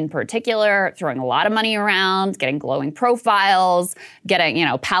primaries in particular, throwing a lot of money around, getting glowing profiles,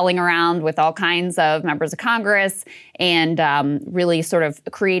 palling around with all kinds of members of Congress, and really sort of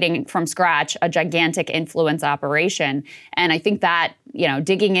creating from scratch a gigantic influence operation. And I think that,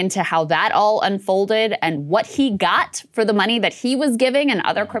 digging into how that all unfolded and what he got for the money that he was giving and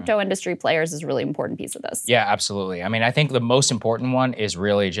other crypto industry players is a really important piece of this. Yeah, absolutely. I think the most important one is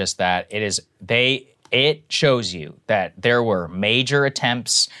really just that it shows you that there were major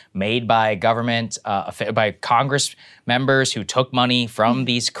attempts made by government, by Congress members who took money from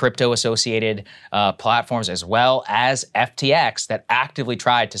these crypto-associated platforms, as well as FTX, that actively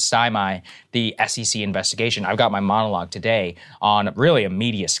tried to stymie the SEC investigation. I've got my monologue today on really a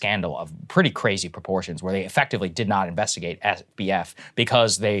media scandal of pretty crazy proportions where they effectively did not investigate SBF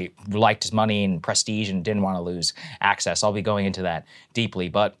because they liked his money and prestige and didn't want to lose access. I'll be going into that deeply.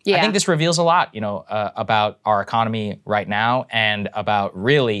 But I think this reveals a lot, about our economy right now and about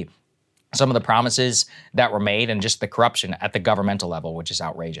really some of the promises that were made and just the corruption at the governmental level, which is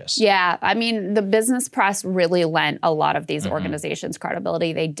outrageous. Yeah, the business press really lent a lot of these organizations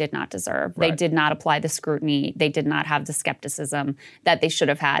credibility they did not deserve. Right. They did not apply the scrutiny. They did not have the skepticism that they should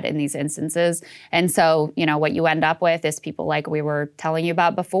have had in these instances. And so, what you end up with is people like we were telling you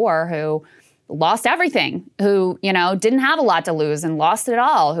about before who lost everything, who, didn't have a lot to lose and lost it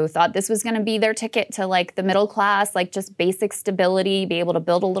all, who thought this was going to be their ticket to the middle class, just basic stability, be able to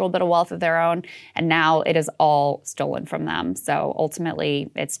build a little bit of wealth of their own. And now it is all stolen from them. So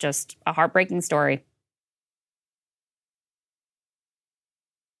ultimately, it's just a heartbreaking story.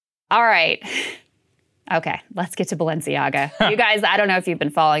 All right. Okay, let's get to Balenciaga. You guys, I don't know if you've been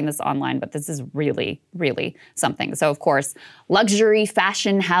following this online, but this is really, really something. So, of course, luxury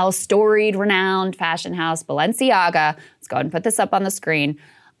fashion house, storied, renowned fashion house, Balenciaga. Let's go ahead and put this up on the screen.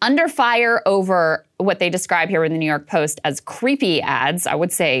 Under fire over what they describe here in the New York Post as creepy ads, I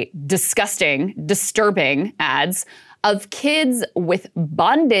would say disgusting, disturbing ads, of kids with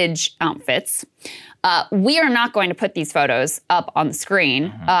bondage outfits. We are not going to put these photos up on the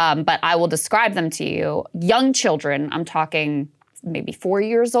screen, but I will describe them to you. Young children, I'm talking maybe 4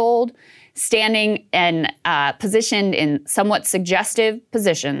 years old, standing and positioned in somewhat suggestive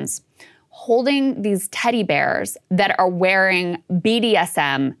positions, holding these teddy bears that are wearing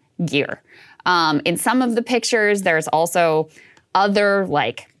BDSM gear. In some of the pictures, there's also other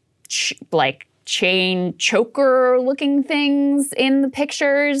chain choker looking things in the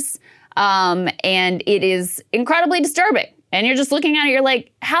pictures. And it is incredibly disturbing. And you're just looking at it, you're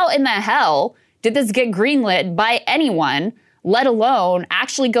like, how in the hell did this get greenlit by anyone, let alone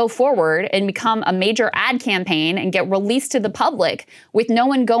actually go forward and become a major ad campaign and get released to the public with no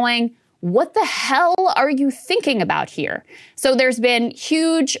one going, what the hell are you thinking about here? So there's been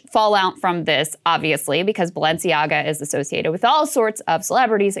huge fallout from this, obviously, because Balenciaga is associated with all sorts of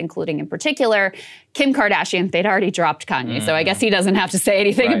celebrities, including in particular Kim Kardashian. They'd already dropped Kanye, so I guess he doesn't have to say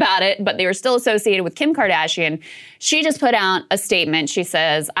anything about it, but they were still associated with Kim Kardashian. She just put out a statement. She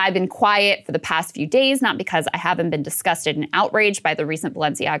says, I've been quiet for the past few days, not because I haven't been disgusted and outraged by the recent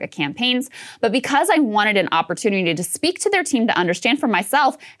Balenciaga campaigns, but because I wanted an opportunity to speak to their team to understand for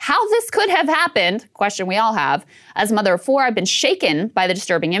myself how this could have happened, question we all have. As a mother of four, I've been shaken by the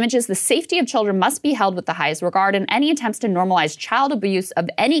disturbing images. The safety of children must be held with the highest regard, and any attempts to normalize child abuse of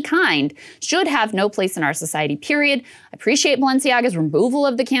any kind should have no place in our society, period. I appreciate Balenciaga's removal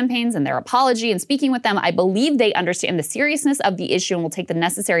of the campaigns and their apology, and speaking with them, I believe they understand the seriousness of the issue and will take the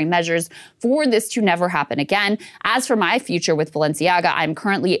necessary measures for this to never happen again. As for my future with Balenciaga, I'm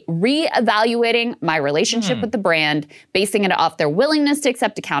currently re-evaluating my relationship with the brand, basing it off their willingness to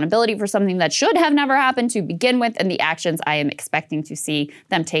accept accountability for something that should have never happened to begin with, and the actions I am expecting to see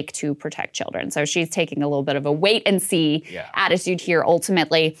them take to protect children. So she's taking a little bit of a wait and see attitude here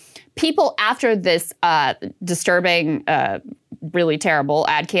ultimately. People after this disturbing, really terrible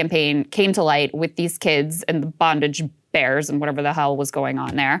ad campaign came to light with these kids and the bondage bears and whatever the hell was going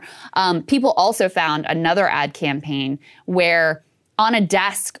on there. People also found another ad campaign where on a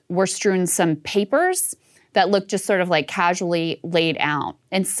desk were strewn some papers that look just sort of like casually laid out.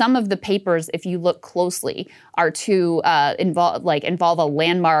 And some of the papers, if you look closely, are to involve a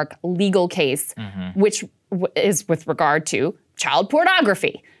landmark legal case, which is with regard to child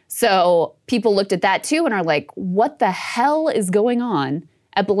pornography. So people looked at that too and are like, what the hell is going on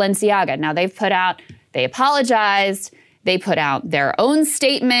at Balenciaga? Now they apologized, they put out their own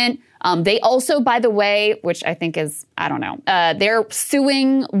statement. They also, by the way, which I think is, I don't know, they're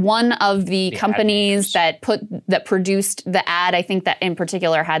suing one of the companies that produced the ad. I think that in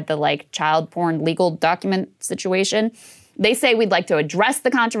particular had the child porn legal document situation. They say we'd like to address the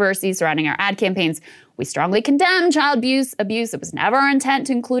controversy surrounding our ad campaigns. We strongly condemn child abuse. It was never our intent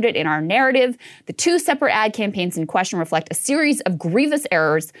to include it in our narrative. The two separate ad campaigns in question reflect a series of grievous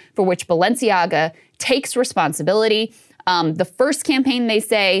errors for which Balenciaga takes responsibility. The first campaign, they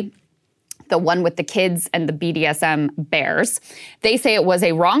say, the one with the kids and the BDSM bears. They say it was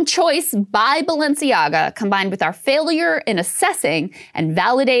a wrong choice by Balenciaga combined with our failure in assessing and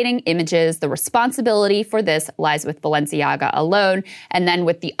validating images. The responsibility for this lies with Balenciaga alone. And then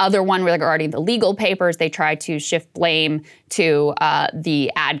with the other one regarding the legal papers, they tried to shift blame to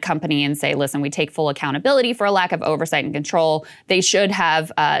the ad company and say, listen, we take full accountability for a lack of oversight and control. They should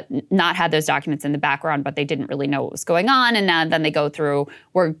have not had those documents in the background, but they didn't really know what was going on. And then they go through,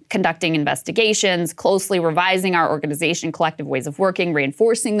 we're conducting investigations, closely revising our organization, collective ways of working,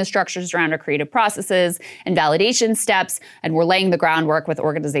 reinforcing the structures around our creative processes and validation steps. And we're laying the groundwork with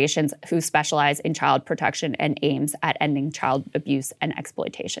organizations who specialize in child protection and aims at ending child abuse and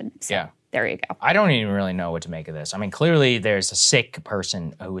exploitation. So, there you go. I don't even really know what to make of this. I mean, clearly there's a sick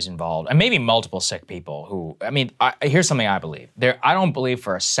person who is involved, and maybe multiple sick people who, here's something I believe. I don't believe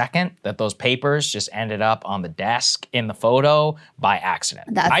for a second that those papers just ended up on the desk in the photo by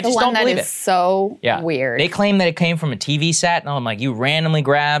accident. I just don't believe it. So weird. They claim that it came from a TV set, and I'm like, you randomly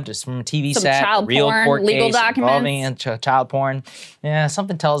grabbed just from a TV set, child real porn, court legal case documents. involving child porn. Yeah,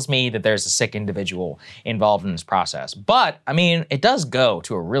 something tells me that there's a sick individual involved in this process. But, it does go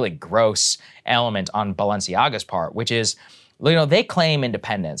to a really gross element on Balenciaga's part, which is, they claim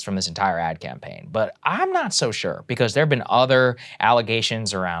independence from this entire ad campaign, but I'm not so sure because there have been other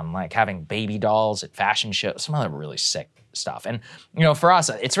allegations around having baby dolls at fashion shows, some other really sick stuff. And, for us,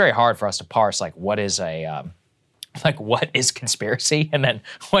 it's very hard for us to parse what is what is conspiracy and then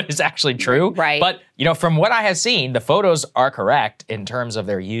what is actually true. Right. But from what I have seen, the photos are correct in terms of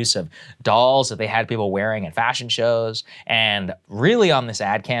their use of dolls that they had people wearing at fashion shows. And really on this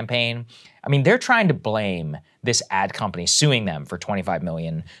ad campaign, I mean, they're trying to blame this ad company, suing them for $25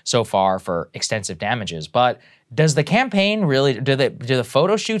 million so far for extensive damages. But does the campaign really, do the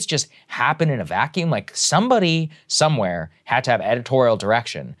photo shoots just happen in a vacuum? Like somebody somewhere had to have editorial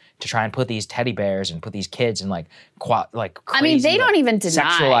direction to try and put these teddy bears and put these kids in like crazy, I mean, they don't even deny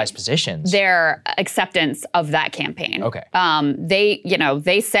sexualized positions. Their acceptance of that campaign. Okay.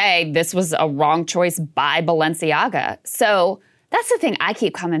 They say this was a wrong choice by Balenciaga. So that's the thing I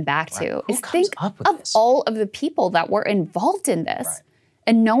keep coming back to Right. is think of this? all of the people that were involved in this. Right.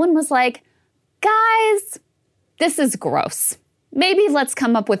 And no one was like, guys, this is gross. Maybe let's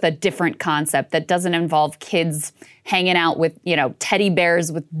come up with a different concept that doesn't involve kids hanging out with, teddy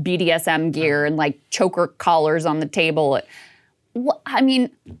bears with BDSM gear and like choker collars on the table. I mean,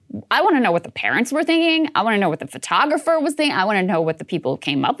 I want to know what the parents were thinking. I want to know what the photographer was thinking. I want to know what the people who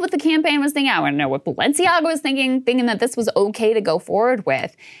came up with the campaign was thinking. I want to know what Balenciaga was thinking that this was okay to go forward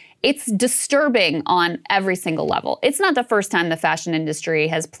with. It's disturbing on every single level. It's not the first time the fashion industry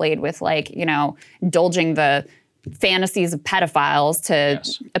has played with indulging the fantasies of pedophiles to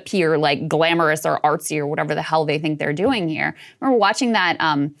appear like glamorous or artsy or whatever the hell they think they're doing here. I remember watching that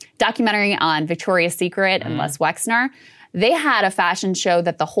documentary on Victoria's Secret and Les Wexner. They had a fashion show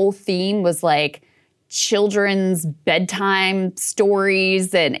that the whole theme was like children's bedtime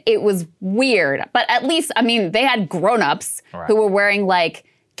stories, and it was weird. But at least, I mean, they had grown-ups who were wearing like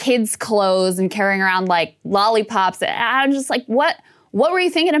kids' clothes and carrying around like lollipops. And I'm just like, what were you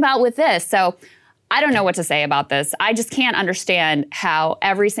thinking about with this? So I don't know what to say about this. I just can't understand how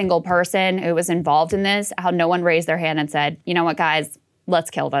every single person who was involved in this, how no one raised their hand and said, you know what, guys, let's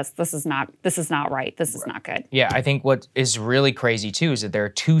kill this. This is not right. This is not good. Yeah, I think what is really crazy too is that there are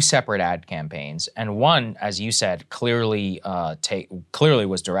two separate ad campaigns, and one, as you said, clearly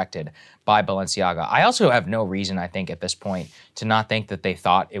was directed by Balenciaga. I also have no reason, I think, at this point to not think that they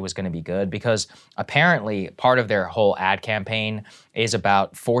thought it was going to be good, because apparently part of their whole ad campaign is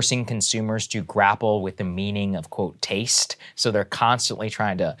about forcing consumers to grapple with the meaning of, quote, taste. So they're constantly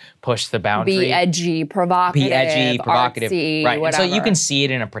trying to push the boundary. Be edgy, provocative, artsy, right? whatever. And so you can see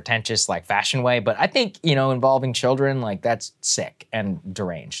it in a pretentious, like, fashion way, but I think, involving children, like, that's sick and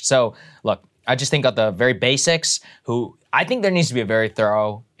deranged. So, look, I just think of the very basics, I think there needs to be a very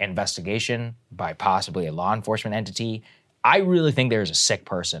thorough investigation by possibly a law enforcement entity. I really think there's a sick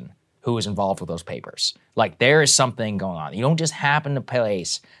person who is involved with those papers. Like, there is something going on. You don't just happen to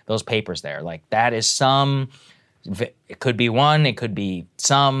place those papers there. Like, that is it could be one, it could be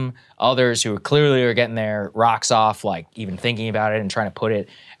some others who clearly are getting their rocks off, like even thinking about it and trying to put it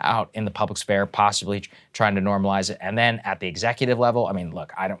out in the public sphere, possibly trying to normalize it. And then at the executive level, I mean,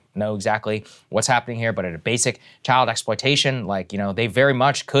 look, I don't know exactly what's happening here, but at a basic child exploitation, they very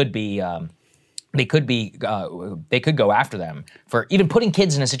much could be they could go after them for even putting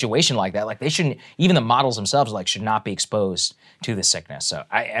kids in a situation like that. Like, they shouldn't, even the models themselves, should not be exposed to the sickness. So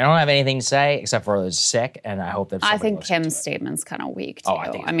I don't have anything to say except for it's sick, and I hope that I think Kim's statement's kind of weak, too.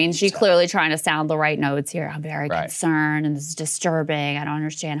 I mean, she's clearly trying to sound the right notes here. I'm very concerned, and this is disturbing. I don't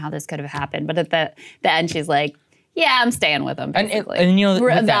understand how this could have happened. But at the end, she's like, yeah, I'm staying with him, basically. And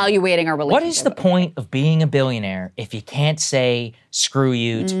we're evaluating our relationship. What is the point of being a billionaire if you can't say screw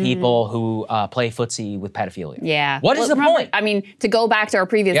you to people who play footsie with pedophilia? Yeah. What is the point? I mean, to go back to our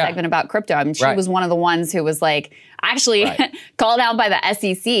previous segment about crypto, I mean, she was one of the ones who was like, actually called out by the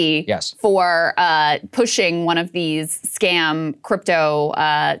SEC for pushing one of these scam crypto,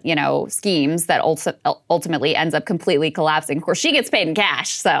 schemes that ultimately ends up completely collapsing. Of course, she gets paid in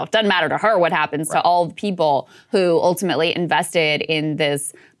cash, so it doesn't matter to her what happens to all the people who ultimately invested in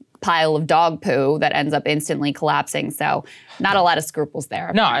this pile of dog poo that ends up instantly collapsing. So not a lot of scruples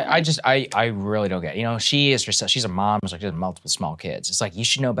there. No, I really don't get it. She's a mom, she has multiple small kids. It's like, you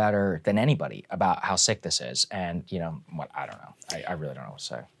should know better than anybody about how sick this is. And, I don't know. I really don't know what to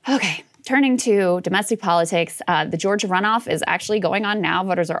say. Okay, turning to domestic politics, the Georgia runoff is actually going on now.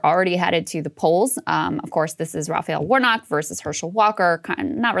 Voters are already headed to the polls. Of course, this is Raphael Warnock versus Herschel Walker.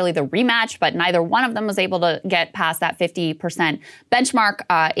 Not really the rematch, but neither one of them was able to get past that 50%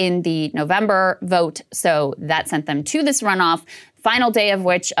 benchmark in the November vote. So that sent them to this runoff. Final day of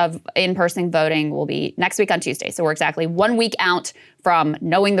which of in-person voting will be next week on Tuesday. So we're exactly 1 week out from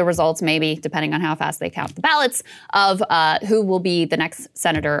knowing the results, maybe, depending on how fast they count the ballots, of who will be the next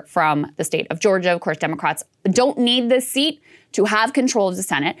senator from the state of Georgia. Of course, Democrats don't need this seat to have control of the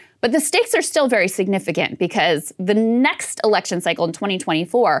Senate. But the stakes are still very significant because the next election cycle in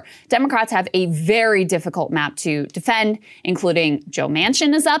 2024, Democrats have a very difficult map to defend, including Joe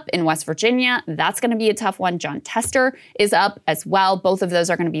Manchin is up in West Virginia. That's going to be a tough one. John Tester is up as well. Both of those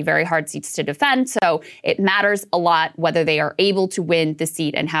are going to be very hard seats to defend. So it matters a lot whether they are able to win the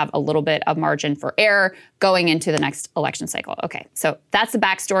seat and have a little bit of margin for error going into the next election cycle. Okay, so that's the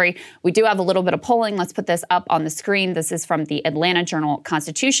backstory. We do have a little bit of polling. Let's put this up on the screen. This is from the Atlanta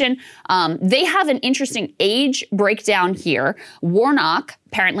Journal-Constitution. They have an interesting age breakdown here. Warnock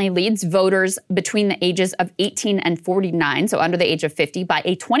apparently leads voters between the ages of 18 and 49, so under the age of 50, by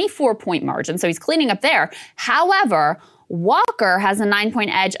a 24-point margin. So he's cleaning up there. However, Walker has a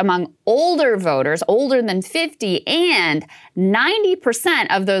 9-point edge among older voters, older than 50, and 90%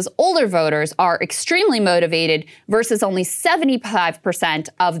 of those older voters are extremely motivated versus only 75%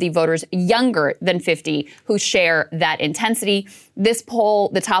 of the voters younger than 50 who share that intensity. This poll,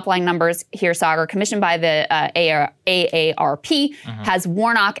 the top line numbers here, Sagar, commissioned by the AARP, has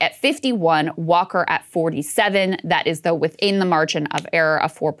Warnock at 51, Walker at 47. That is, though, within the margin of error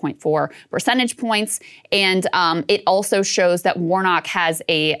of 4.4 percentage points. And it also shows that Warnock has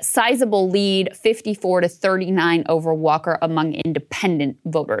a sizable lead, 54 to 39 over Walker among independent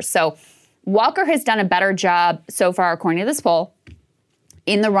voters. So Walker has done a better job so far, according to this poll,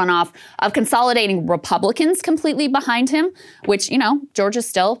 in the runoff of consolidating Republicans completely behind him, which, you know, Georgia's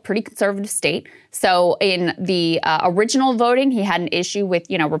still a pretty conservative state. So in the original voting, he had an issue with,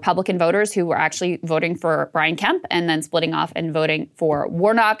 you know, Republican voters who were actually voting for Brian Kemp and then splitting off and voting for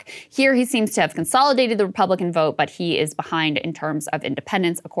Warnock. Here, he seems to have consolidated the Republican vote, but he is behind in terms of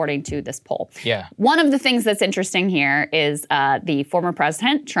independents, according to this poll. Yeah. One of the things that's interesting here is the former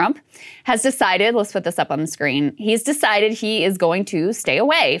president, Trump, has decided, let's put this up on the screen, he's decided he is going to stay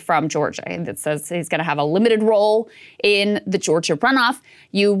away from Georgia. It says he's going to have a limited role in the Georgia runoff.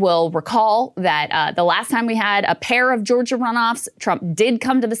 You will recall that the last time we had a pair of Georgia runoffs, Trump did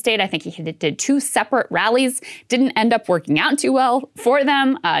come to the state. I think he did 2 separate rallies. Didn't end up working out too well for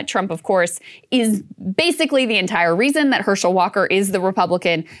them. Trump, of course, is basically the entire reason that Herschel Walker is the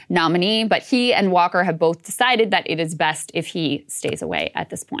Republican nominee. But he and Walker have both decided that it is best if he stays away at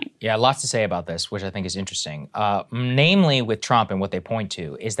this point. Yeah, lots to say about this, which I think is interesting. Namely with Trump and what they point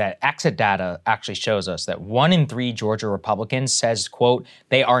to is that exit data actually shows us that 1 in 3 Georgia Republicans says, quote,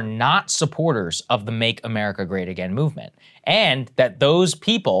 they are not supporters of the Make America Great Again movement. And that those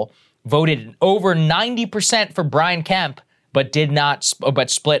people voted over 90% for Brian Kemp, but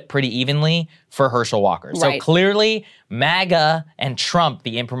split pretty evenly for Herschel Walker. Right. So clearly, MAGA and Trump,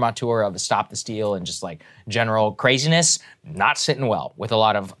 the imprimatur of the Stop the Steal and just like general craziness, not sitting well with a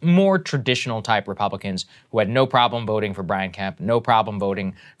lot of more traditional type Republicans who had no problem voting for Brian Kemp, no problem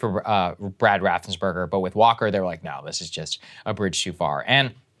voting for Brad Raffensperger. But with Walker, they were like, no, this is just a bridge too far.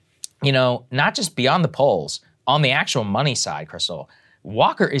 And, you know, not just beyond the polls, on the actual money side, Crystal,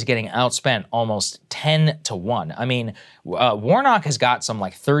 Walker is getting outspent almost 10 to 1. I mean, Warnock has got some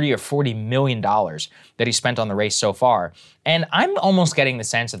like $30 or $40 million that he spent on the race so far. And I'm almost getting the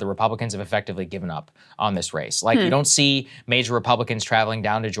sense that the Republicans have effectively given up on this race. Like, you don't see major Republicans traveling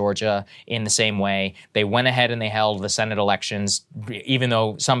down to Georgia in the same way. They went ahead and they held the Senate elections, even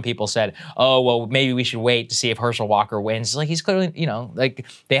though some people said, oh, well, maybe we should wait to see if Herschel Walker wins. Like, he's clearly, you know, like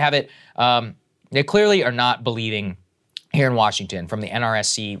they have it. They clearly are not believing here in Washington, from the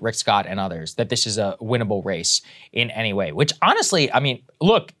NRSC, Rick Scott, and others, that this is a winnable race in any way. Which, honestly, I mean,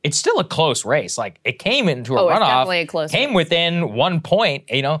 look, it's still a close race. Like, it came into a runoff. It's definitely a close race. Within 1 point.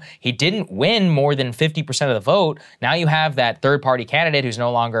 You know, he didn't win more than 50% of the vote. Now you have that third-party candidate who's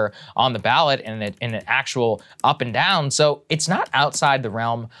no longer on the ballot in an actual up and down. So it's not outside the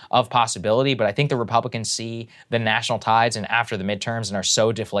realm of possibility, but I think the Republicans see the national tides and after the midterms and are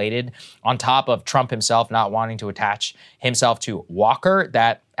so deflated, on top of Trump himself not wanting to attach himself to Walker,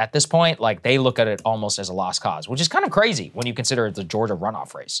 that at this point, like, they look at it almost as a lost cause, which is kind of crazy when you consider it's a Georgia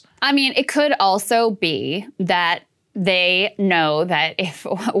runoff race. I mean, it could also be that they know that if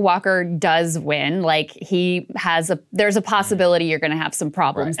Walker does win, like, there's a possibility you're going to have some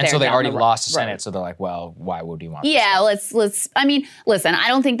problems there. And so they already lost the Senate, so they're like, well, why would you want this? Yeah, I mean, listen, I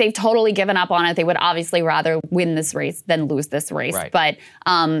don't think they've totally given up on it. They would obviously rather win this race than lose this race. Right. But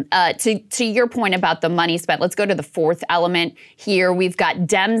to your point about the money spent, let's go to the fourth element here. We've got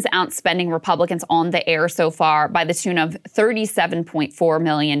Dems outspending Republicans on the air so far by the tune of $37.4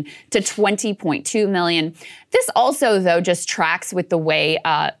 million to $20.2 million. This also, though, just tracks with the way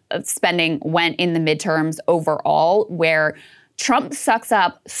spending went in the midterms overall, where Trump sucks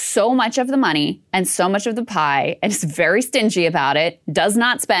up so much of the money and so much of the pie and is very stingy about it, does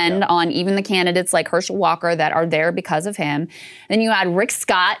not spend on even the candidates like Herschel Walker that are there because of him. Then you add Rick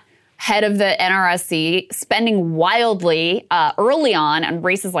Scott, head of the NRSC, spending wildly early on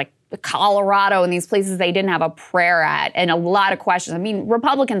races like Colorado and these places they didn't have a prayer at, and a lot of questions. I mean,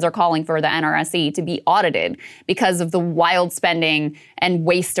 Republicans are calling for the NRSC to be audited because of the wild spending and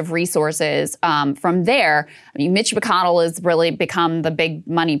waste of resources from there. I mean, Mitch McConnell has really become the big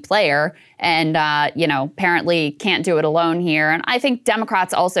money player and, apparently can't do it alone here. And I think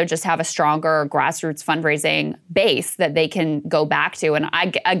Democrats also just have a stronger grassroots fundraising base that they can go back to. And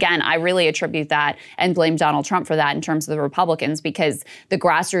I really attribute that and blame Donald Trump for that in terms of the Republicans, because the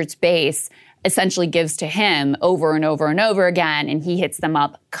grassroots base essentially gives to him over and over and over again, and he hits them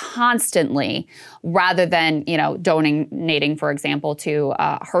up constantly rather than, donating, for example, to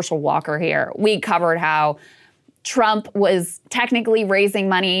Herschel Walker here. We covered how Trump was technically raising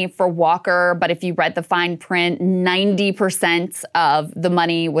money for Walker, but if you read the fine print, 90% of the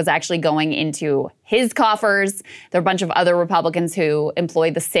money was actually going into his coffers. There are a bunch of other Republicans who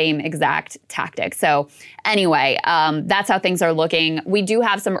employed the same exact tactic. So anyway, that's how things are looking. We do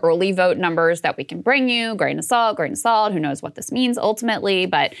have some early vote numbers that we can bring you. Grain of salt. Who knows what this means ultimately,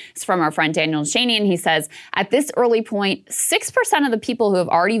 but it's from our friend Daniel Shanian. He says, at this early point, 6% of the people who have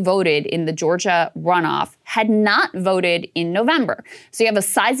already voted in the Georgia runoff had not voted in November. So you have a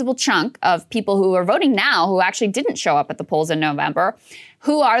sizable chunk of people who are voting now who actually didn't show up at the polls in November.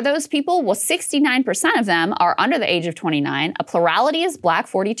 Who are those people? Well, 69% of them are under the age of 29. A plurality is black,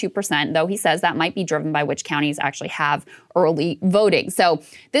 42%, though he says that might be driven by which counties actually have early voting. So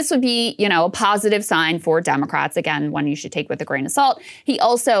this would be, a positive sign for Democrats, again, one you should take with a grain of salt. He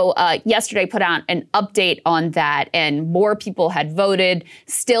also yesterday put out an update on that, and more people had voted.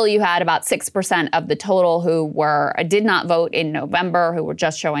 Still, you had about 6% of the total who did not vote in November, who were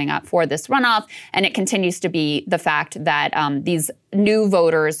just showing up for this runoff. And it continues to be the fact that these new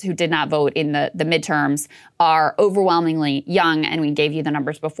voters who did not vote in the midterms are overwhelmingly young. And we gave you the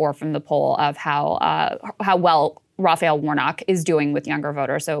numbers before from the poll of how well Raphael Warnock is doing with younger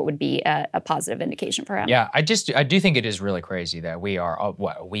voters. So it would be a positive indication for him. Yeah, I do think it is really crazy that we are,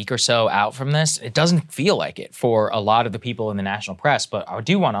 a week or so out from this. It doesn't feel like it for a lot of the people in the national press, but I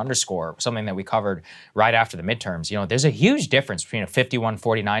do want to underscore something that we covered right after the midterms. There's a huge difference between a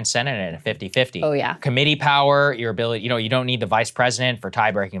 51-49 Senate and a 50-50. Oh, yeah. Committee power, your ability, you don't need the vice president for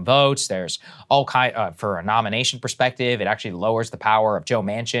tie-breaking votes. There's all kind, for a nomination perspective, it actually lowers the power of Joe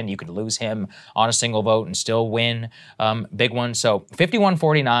Manchin. You could lose him on a single vote and still win big one. So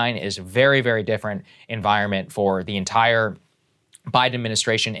 51-49 is a very, very different environment for the entire Biden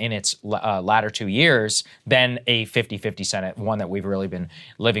administration in its latter 2 years than a 50-50 Senate, one that we've really been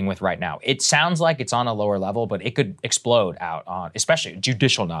living with right now. It sounds like it's on a lower level, but it could explode out on, especially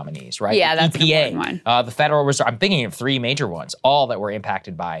judicial nominees, right? Yeah, that's EPA, an important one. the Federal Reserve. I'm thinking of three major ones, all that were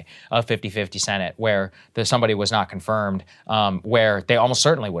impacted by a 50-50 Senate, where somebody was not confirmed, where they almost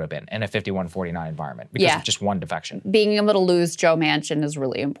certainly would have been in a 51-49 environment because of just one defection. Being able to lose Joe Manchin is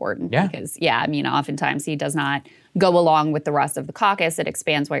really important because, oftentimes he does not go along with the rest of the caucus. It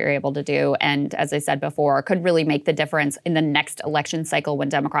expands what you're able to do. And as I said before, could really make the difference in the next election cycle when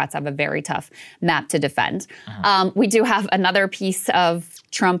Democrats have a very tough map to defend. We do have another piece of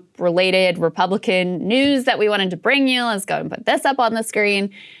Trump-related Republican news that we wanted to bring you. Let's go and put this up on the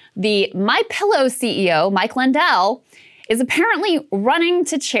screen. The MyPillow CEO, Mike Lindell, is apparently running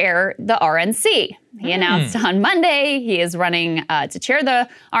to chair the RNC. He announced on Monday he is running to chair the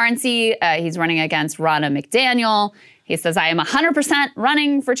RNC. He's running against Ronna McDaniel. He says, I am 100%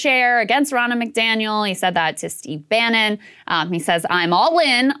 running for chair against Ronna McDaniel. He said that to Steve Bannon. He says, I'm all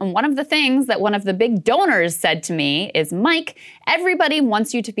in. And one of the things that one of the big donors said to me is, Mike, everybody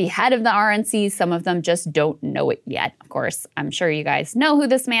wants you to be head of the RNC. Some of them just don't know it yet. Of course, I'm sure you guys know who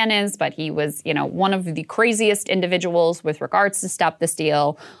this man is, but he was, one of the craziest individuals with regards to Stop the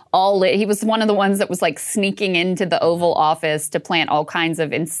Steal. He was one of the ones that was like sneaking into the Oval Office to plant all kinds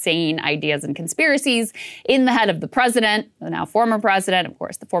of insane ideas and conspiracies in the head of the president, the now former president. Of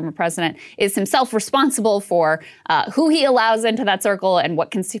course, the former president is himself responsible for who he allows into that circle and what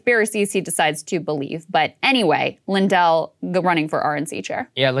conspiracies he decides to believe. But anyway, Lindell running for RNC chair.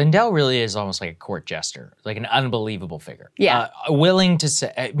 Yeah, Lindell really is almost like a court jester, like an unbelievable figure. Yeah. Willing to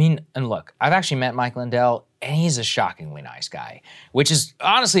say, and look, I've actually met Mike Lindell, and he's a shockingly nice guy, which is,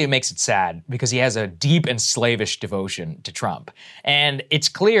 honestly, it makes it sad because he has a deep and slavish devotion to Trump. And it's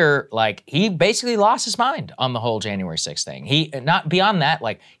clear, he basically lost his mind on the whole January 6th thing. Not beyond that,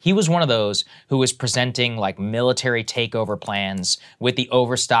 he was one of those who was presenting, military takeover plans with the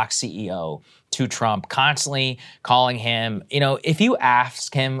overstock CEO to Trump, constantly calling him, if you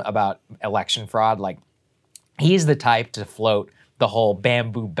ask him about election fraud, like, he's the type to float the whole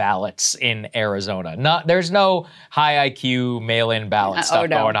bamboo ballots in Arizona. There's no high IQ mail-in ballot stuff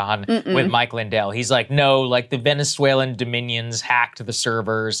going on with Mike Lindell. He's like, no, like the Venezuelan dominions hacked the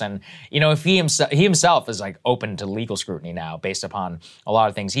servers. And, if he himself is like open to legal scrutiny now based upon a lot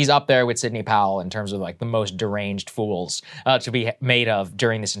of things. He's up there with Sidney Powell in terms of like the most deranged fools to be made of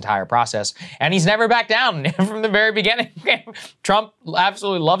during this entire process. And he's never backed down from the very beginning. Trump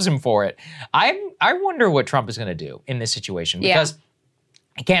absolutely loves him for it. I wonder what Trump is going to do in this situation because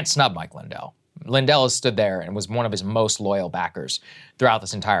he can't snub Mike Lindell. Lindell has stood there and was one of his most loyal backers throughout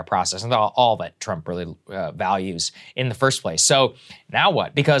this entire process, and all that Trump really values in the first place. So now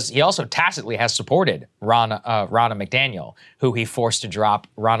what? Because he also tacitly has supported Ronna McDaniel, who he forced to drop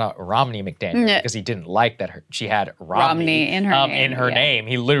Romney McDaniel because he didn't like that she had Romney in her name.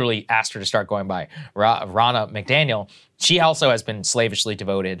 He literally asked her to start going by Ronna McDaniel. She also has been slavishly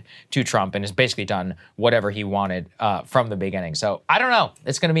devoted to Trump and has basically done whatever he wanted from the beginning. So I don't know.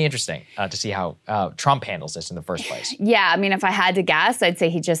 It's going to be interesting to see how Trump handles this in the first place. Yeah, I mean, if I had to guess, I'd say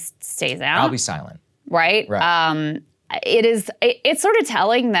he just stays out. I'll be silent. Right? It's sort of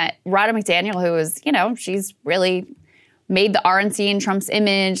telling that Ronna McDaniel, who is, she's really made the RNC in Trump's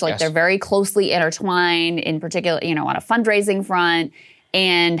image. Like, they're very closely intertwined, in particular, on a fundraising front,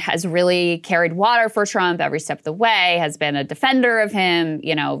 and has really carried water for Trump every step of the way, has been a defender of him,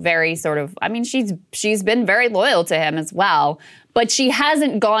 very sort of, I mean, she's been very loyal to him as well. But she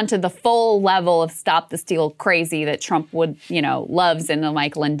hasn't gone to the full level of stop the steal crazy that Trump would, loves in the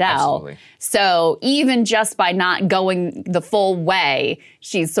Mike Lindell. Absolutely. So even just by not going the full way,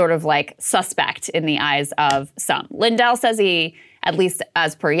 she's sort of like suspect in the eyes of some. Lindell says he, at least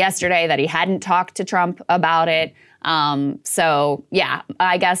as per yesterday, that he hadn't talked to Trump about it. So yeah,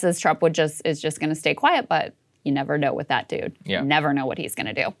 I guess as Trump is just going to stay quiet, but you never know with that dude. Yeah. You never know what he's going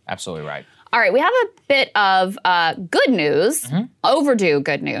to do. Absolutely right. All right, we have a bit of good news, overdue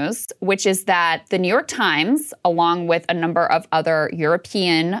good news, which is that the New York Times, along with a number of other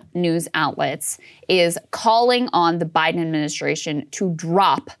European news outlets, is calling on the Biden administration to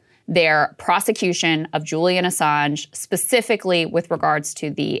drop their prosecution of Julian Assange, specifically with regards to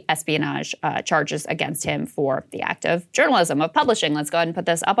the espionage charges against him for the act of journalism, of publishing. Let's go ahead and put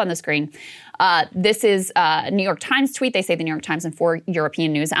this up on the screen. This is a New York Times tweet. They say the New York Times and 4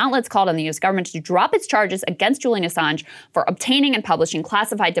 European news outlets called on the U.S. government to drop its charges against Julian Assange for obtaining and publishing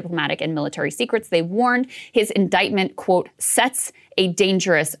classified diplomatic and military secrets. They warned his indictment, quote, sets a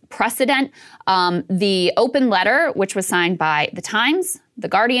dangerous precedent. The open letter, which was signed by The Times, The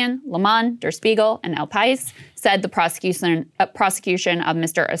Guardian, Le Monde, Der Spiegel, and El País, said the prosecution of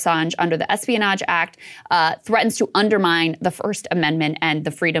Mr. Assange under the Espionage Act threatens to undermine the First Amendment and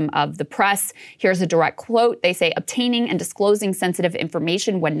the freedom of the press. Here's a direct quote. They say, obtaining and disclosing sensitive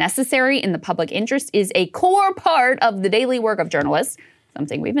information when necessary in the public interest is a core part of the daily work of journalists.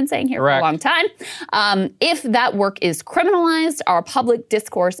 Something we've been saying here Correct. for a long time. If that work is criminalized, our public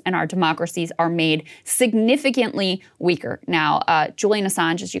discourse and our democracies are made significantly weaker. Now, Julian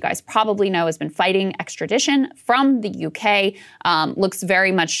Assange, as you guys probably know, has been fighting extradition from the UK. Looks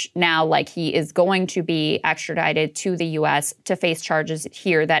very much now like he is going to be extradited to the US to face charges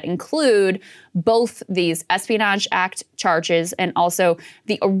here that include both these Espionage Act charges and also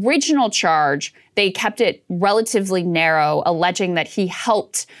the original charge. They kept it relatively narrow, alleging that he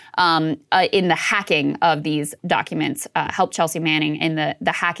helped in the hacking of these documents, helped Chelsea Manning in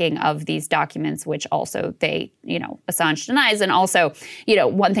the hacking of these documents, which also Assange denies. And also,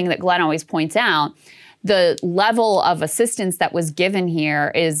 one thing that Glenn always points out, the level of assistance that was given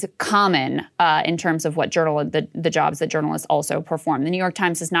here is common in terms of what the jobs that journalists also perform. The New York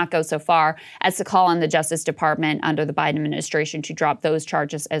Times does not go so far as to call on the Justice Department under the Biden administration to drop those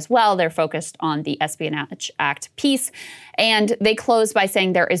charges as well. They're focused on the Espionage Act piece. And they close by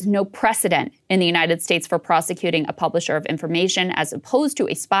saying there is no precedent in the United States for prosecuting a publisher of information as opposed to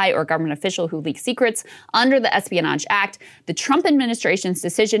a spy or government official who leaks secrets under the Espionage Act. The Trump administration's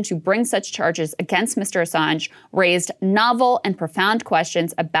decision to bring such charges against Mr. Assange raised novel and profound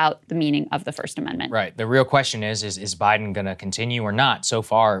questions about the meaning of the First Amendment. Right. The real question is Biden going to continue or not? So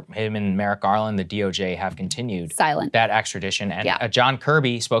far, him and Merrick Garland, the DOJ, have continued silent that extradition. And John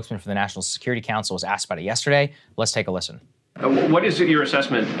Kirby, spokesman for the National Security Council, was asked about it yesterday. Let's take a listen. What is your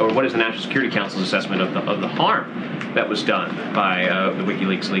assessment, or what is the National Security Council's assessment of the harm that was done by the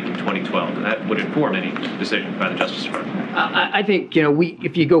WikiLeaks leak in 2012? And that would inform any decision by the Justice Department. I think,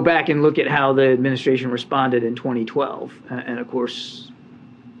 if you go back and look at how the administration responded in 2012, and of course,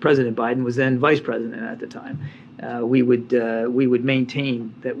 President Biden was then vice president at the time, we would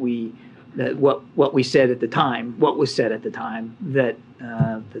maintain that we that what we said at the time, what was said at the time, that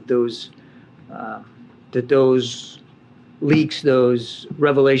those leaks, those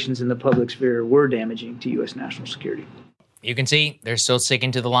revelations in the public sphere were damaging to U.S. national security. You can see they're still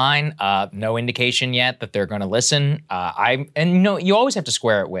sticking to the line. No indication yet that they're going to listen. You always have to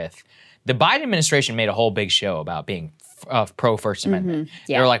square it with the Biden administration made a whole big show about being pro First Amendment.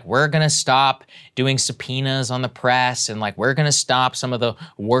 Yeah. They're like, we're going to stop doing subpoenas on the press, and like we're going to stop some of the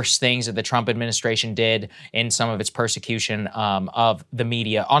worst things that the Trump administration did in some of its persecution of the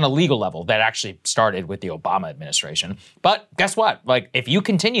media on a legal level that actually started with the Obama administration. But guess what? Like, if you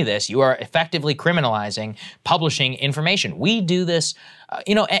continue this, you are effectively criminalizing publishing information. We do this.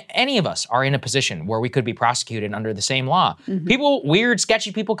 Any of us are in a position where we could be prosecuted under the same law. People, weird,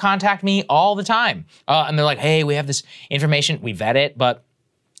 sketchy people contact me all the time. And they're like, hey, we have this information. We vet it, but,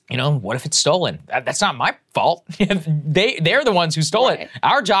 what if it's stolen? That's not my fault. They're the ones who stole it.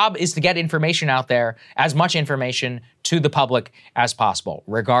 Our job is to get information out there, as much information to the public as possible,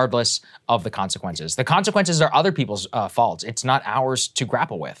 regardless of the consequences. The consequences are other people's faults. It's not ours to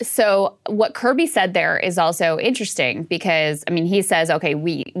grapple with. So what Kirby said there is also interesting because, he says, okay,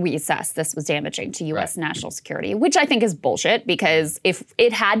 we assess this was damaging to U.S. national security, which I think is bullshit because if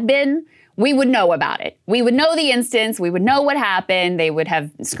it had been, we would know about it. We would know the instance. We would know what happened. They would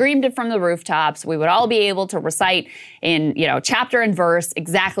have screamed it from the rooftops. We would all be able to recite in, chapter and verse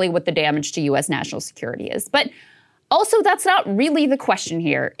exactly what the damage to U.S. national security is. But also, that's not really the question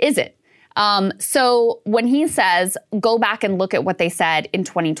here, is it? So when he says, go back and look at what they said in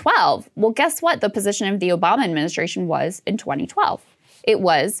 2012, well, guess what the position of the Obama administration was in 2012? It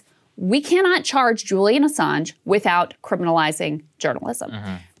was, we cannot charge Julian Assange without criminalizing journalism.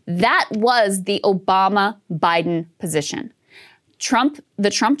 That was the Obama-Biden position.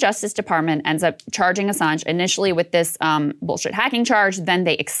 The Trump Justice Department ends up charging Assange initially with this bullshit hacking charge. Then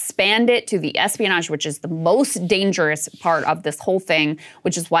they expand it to the espionage, which is the most dangerous part of this whole thing,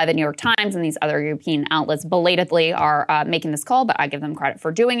 which is why the New York Times and these other European outlets belatedly are making this call. But I give them credit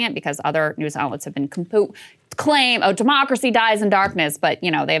for doing it because other news outlets have been claim, democracy dies in darkness, but,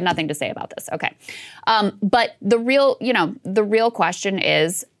 they have nothing to say about this. Okay. But the real question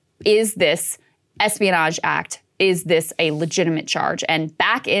is this espionage act, is this a legitimate charge? And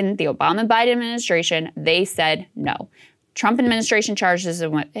back in the Obama-Biden administration, they said no. Trump administration charges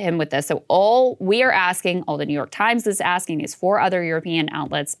him with this. So all we are asking, all the New York Times is asking, is for other European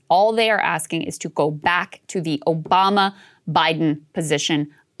outlets. All they are asking is to go back to the Obama-Biden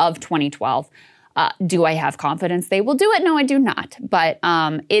position of 2012. Do I have confidence they will do it? No, I do not. But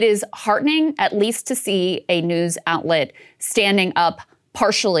it is heartening, at least, to see a news outlet standing up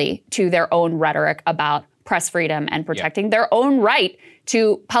partially to their own rhetoric about press freedom and protecting their own right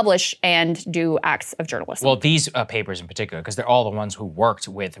to publish and do acts of journalism. Well, these papers in particular, because they're all the ones who worked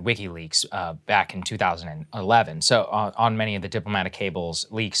with WikiLeaks back in 2011. So on many of the diplomatic cables,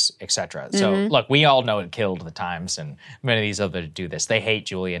 leaks, etc. So look, we all know it killed the Times and many of these others do this. They hate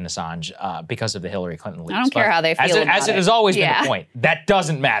Julian Assange because of the Hillary Clinton leaks. I don't care how they feel about it. As it has always been the point. That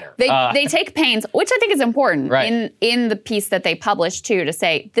doesn't matter. They take pains, which I think is important in the piece that they published too, to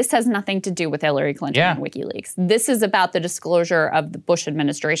say this has nothing to do with Hillary Clinton and WikiLeaks. This is about the disclosure of the Bush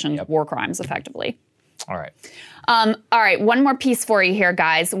administration's war crimes, effectively. All right. All right. One more piece for you here,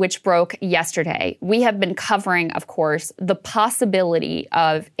 guys, which broke yesterday. We have been covering, of course, the possibility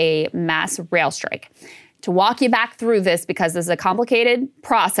of a mass rail strike. To walk you back through this, because this is a complicated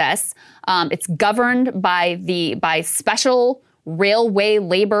process, it's governed by special railway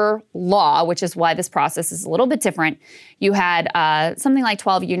labor law, which is why this process is a little bit different. You had something like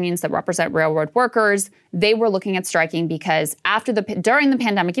 12 unions that represent railroad workers. They were looking at striking because during the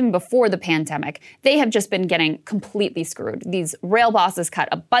pandemic, even before the pandemic, they have just been getting completely screwed. These rail bosses cut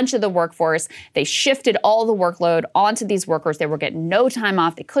a bunch of the workforce. They shifted all the workload onto these workers. They were getting no time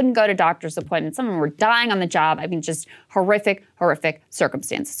off. They couldn't go to doctor's appointments. Some of them were dying on the job. I mean, just horrific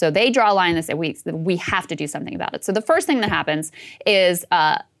circumstances. So they draw a line and say, we have to do something about it. So the first thing that happens is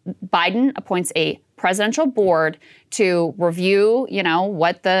Biden appoints a presidential board to review,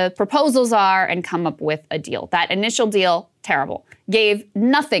 what the proposals are and come up with a deal. That initial deal, terrible. Gave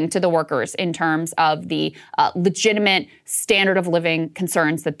nothing to the workers in terms of the legitimate standard of living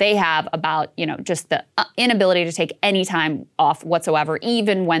concerns that they have about, just the inability to take any time off whatsoever,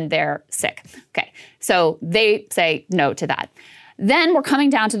 even when they're sick. Okay, so they say no to that. Then we're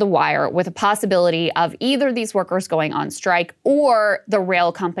coming down to the wire with a possibility of either these workers going on strike or the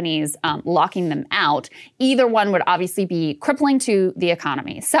rail companies locking them out. Either one would obviously be crippling to the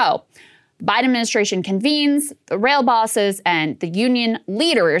economy. So Biden administration convenes the rail bosses and the union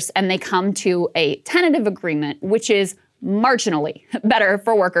leaders, and they come to a tentative agreement, which is marginally better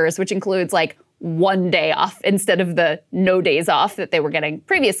for workers, which includes like 1 day off instead of the no days off that they were getting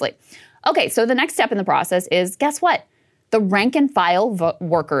previously. Okay, so the next step in the process is, guess what? The rank and file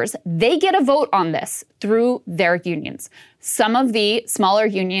workers, they get a vote on this through their unions. Some of the smaller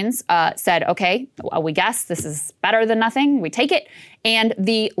unions said, okay, well, we guess this is better than nothing. We take it. And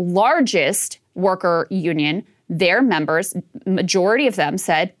the largest worker union, their members, majority of them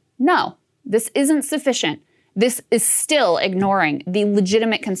said, no, this isn't sufficient. This is still ignoring the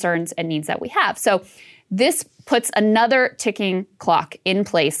legitimate concerns and needs that we have. So this puts another ticking clock in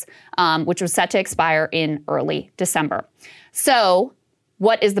place, which was set to expire in early December. So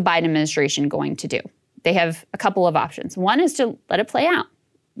what is the Biden administration going to do? They have a couple of options. One is to let it play out.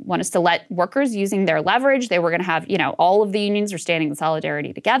 One is to let workers using their leverage. They were going to have, all of the unions are standing in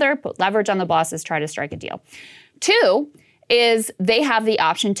solidarity together, put leverage on the bosses, try to strike a deal. Two is they have the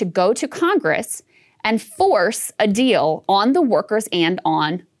option to go to Congress and force a deal on the workers and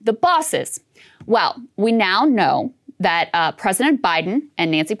on the bosses. Well, we now know that President Biden, and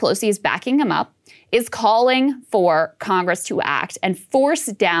Nancy Pelosi is backing him up, is calling for Congress to act and force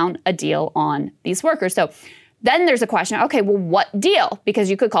down a deal on these workers. So then there's a question, okay, well, what deal? Because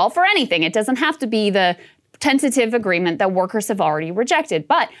you could call for anything. It doesn't have to be the tentative agreement that workers have already rejected,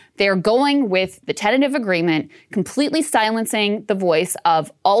 but they're going with the tentative agreement, completely silencing the voice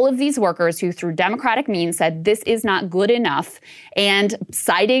of all of these workers who, through democratic means, said this is not good enough, and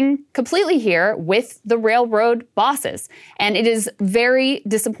siding completely here with the railroad bosses. And it is very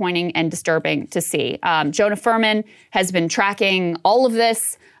disappointing and disturbing to see. Jonah Furman has been tracking all of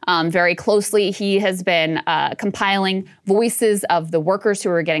this very closely. He has been compiling voices of the workers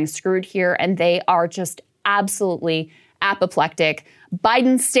who are getting screwed here, and they are just absolutely apoplectic.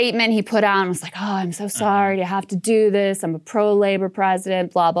 Biden's statement he put out was like, oh, I'm so sorry to have to do this. I'm a pro-labor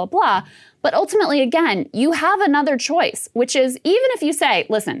president, blah, blah, blah. But ultimately, again, you have another choice, which is even if you say,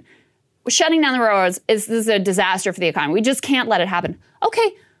 listen, shutting down the railroads this is a disaster for the economy. We just can't let it happen.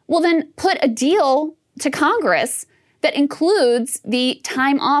 Okay, well then put a deal to Congress that includes the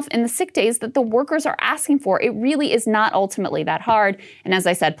time off and the sick days that the workers are asking for. It really is not ultimately that hard. And as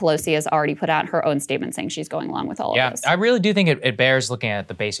I said, Pelosi has already put out her own statement saying she's going along with all of this. Yeah, I really do think it bears looking at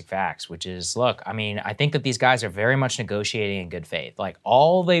the basic facts, which is, look, I mean, I think that these guys are very much negotiating in good faith. Like,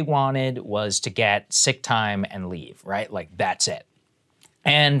 all they wanted was to get sick time and leave, right? Like, that's it.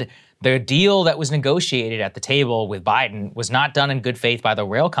 And the deal that was negotiated at the table with Biden was not done in good faith by the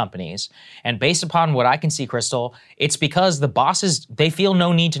rail companies. And based upon what I can see, Crystal, it's because the bosses, they feel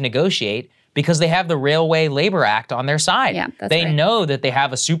no need to negotiate because they have the Railway Labor Act on their side. Yeah, that's they right. know that they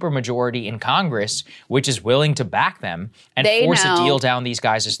have a supermajority in Congress, which is willing to back them and force a deal down these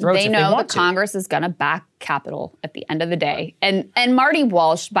guys' throats if they want to. They know that Congress is going to back capital at the end of the day. And Marty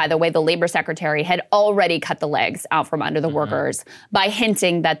Walsh, by the way, the labor secretary, had already cut the legs out from under the workers by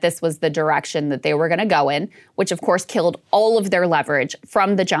hinting that this was the direction that they were going to go in, which of course killed all of their leverage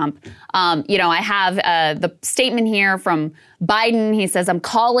from the jump. I have the statement here from Biden. He says, I'm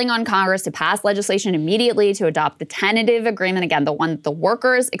calling on Congress to pass legislation immediately to adopt the tentative agreement, again, the one the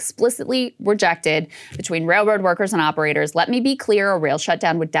workers explicitly rejected, between railroad workers and operators. Let me be clear, a rail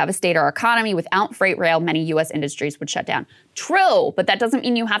shutdown would devastate our economy. Without freight rail, many U.S. industries would shut down. True, but that doesn't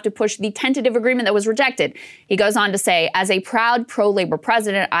mean you have to push the tentative agreement that was rejected. He goes on to say, as a proud pro-labor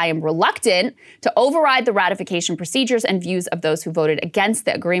president, I am reluctant to override the ratification procedures and views of those who voted against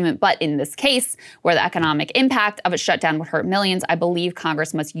the agreement. But in this case, where the economic impact of a shutdown would hurt millions, I believe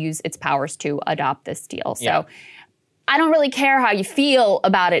Congress must use its powers to adopt this deal. So I don't really care how you feel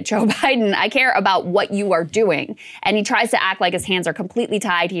about it, Joe Biden. I care about what you are doing. And he tries to act like his hands are completely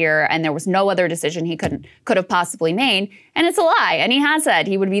tied here and there was no other decision he could have possibly made. And it's a lie. And he has said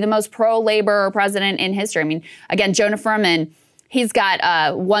he would be the most pro-labor president in history. I mean, again, Jonah Furman, he's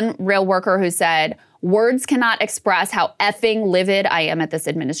got one rail worker who said, words cannot express how effing livid I am at this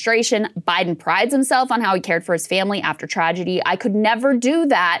administration. Biden prides himself on how he cared for his family after tragedy. I could never do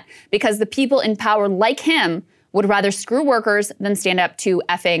that because the people in power like him would rather screw workers than stand up to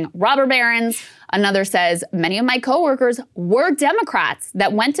effing robber barons. Another says, many of my coworkers were Democrats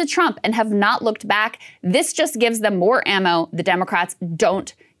that went to Trump and have not looked back. This just gives them more ammo. The Democrats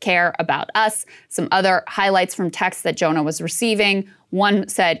don't care about us. Some other highlights from texts that Jonah was receiving. One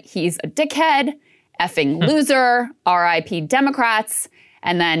said, he's a dickhead, effing loser, RIP Democrats.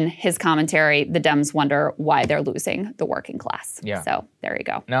 And then his commentary, the Dems wonder why they're losing the working class. Yeah. So there you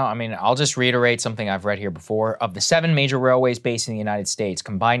go. No, I mean, I'll just reiterate something I've read here before. Of the 7 major railways based in the United States,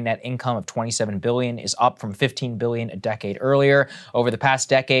 combined net income of $27 billion is up from $15 billion a decade earlier. Over the past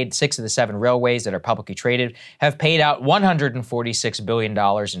decade, 6 of the 7 railways that are publicly traded have paid out $146 billion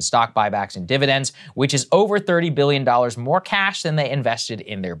in stock buybacks and dividends, which is over $30 billion more cash than they invested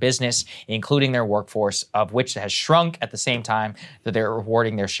in their business, including their workforce, of which has shrunk at the same time that they're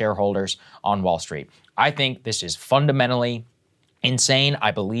rewarding their shareholders on Wall Street. I think this is fundamentally insane.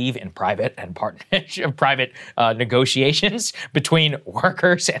 I believe in private and private negotiations between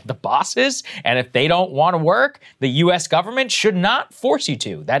workers and the bosses. And if they don't want to work, the U.S. government should not force you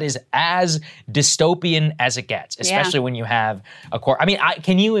to. That is as dystopian as it gets, especially when you have a court. I mean,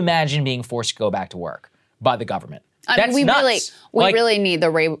 can you imagine being forced to go back to work by the government? I mean, we really need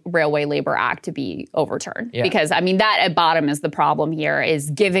the Railway Labor Act to be overturned because, I mean, that at bottom is the problem here, is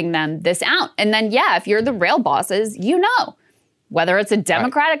giving them this out. And then, if you're the rail bosses, whether it's a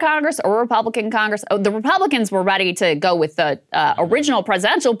Democratic Congress or a Republican Congress, the Republicans were ready to go with the original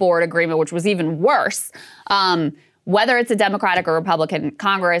presidential board agreement, which was even worse. Whether it's a Democratic or Republican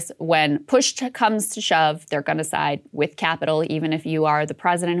Congress, when push comes to shove, they're going to side with capital, even if you are the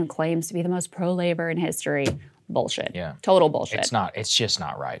president who claims to be the most pro-labor in history. Bullshit. Yeah. Total bullshit. It's not. It's just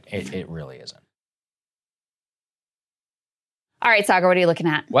not right. It really isn't. All right, Sagar, what are you looking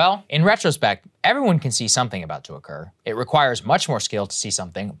at? Well, in retrospect, everyone can see something about to occur. It requires much more skill to see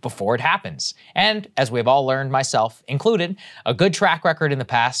something before it happens. And as we've all learned, myself included, a good track record in the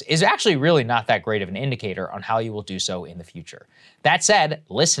past is actually really not that great of an indicator on how you will do so in the future. That said,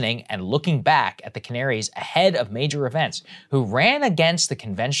 listening and looking back at the Canaries ahead of major events who ran against the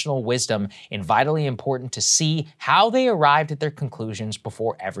conventional wisdom is vitally important to see how they arrived at their conclusions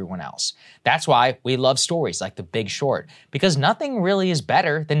before everyone else. That's why we love stories like The Big Short, because nothing really is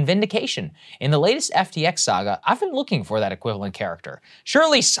better than vindication. In the latest FTX saga, I've been looking for that equivalent character.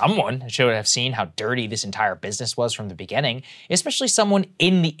 Surely someone should have seen how dirty this entire business was from the beginning, especially someone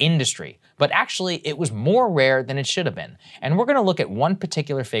in the industry. But actually, it was more rare than it should have been. And we're going to look at one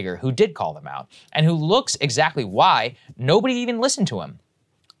particular figure who did call them out, and who looks exactly why nobody even listened to him.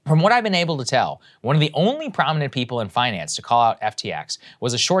 From what I've been able to tell, one of the only prominent people in finance to call out FTX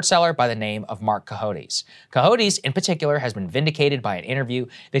was a short seller by the name of Mark Cohodes. Cohodes, in particular, has been vindicated by an interview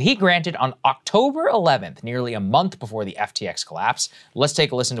that he granted on October 11th, nearly a month before the FTX collapse. Let's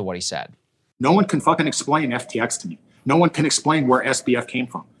take a listen to what he said. No one can fucking explain FTX to me. No one can explain where SBF came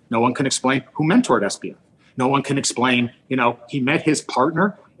from. No one can explain who mentored SBF. No one can explain, he met his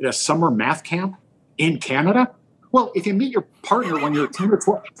partner at a summer math camp in Canada. Well, if you meet your partner when you're 10 or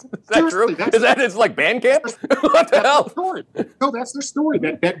 12. Is that true? It's like band camp? What the hell? Story. No, that's their story.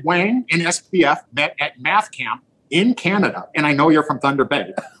 That Wang and SBF met at math camp in Canada. And I know you're from Thunder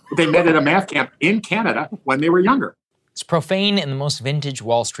Bay. They met at a math camp in Canada when they were younger. It's profane in the most vintage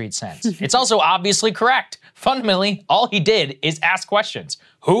Wall Street sense. It's also obviously correct. Fundamentally, all he did is ask questions.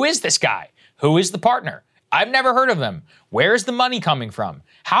 Who is this guy? Who is the partner? I've never heard of them. Where is the money coming from?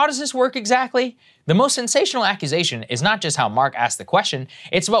 How does this work exactly? The most sensational accusation is not just how Mark asked the question,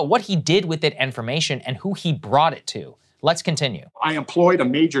 it's about what he did with that information and who he brought it to. Let's continue. I employed a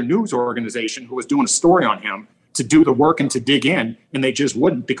major news organization who was doing a story on him to do the work and to dig in, and they just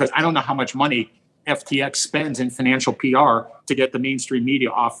wouldn't, because I don't know how much money FTX spends in financial PR to get the mainstream media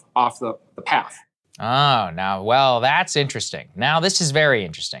off the path. Well, that's interesting. Now, this is very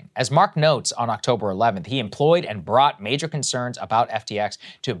interesting. As Mark notes on October 11th, he employed and brought major concerns about FTX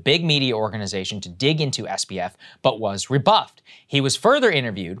to a big media organization to dig into SBF, but was rebuffed. He was further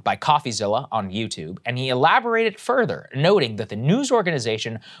interviewed by CoffeeZilla on YouTube, and he elaborated further, noting that the news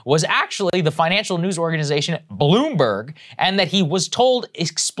organization was actually the financial news organization Bloomberg, and that he was told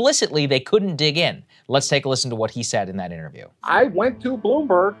explicitly they couldn't dig in. Let's take a listen to what he said in that interview. I went to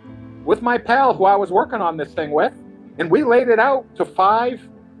Bloomberg with my pal who I was working on this thing with, and we laid it out to five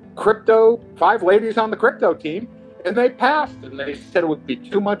ladies on the crypto team, and they passed, and they said it would be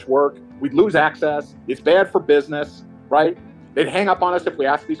too much work, we'd lose access, it's bad for business, right? They'd hang up on us if we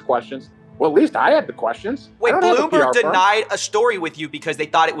asked these questions. Well, at least I had the questions. Wait, Bloomberg denied a story with you because they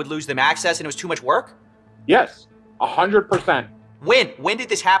thought it would lose them access and it was too much work? Yes, 100%. When? When did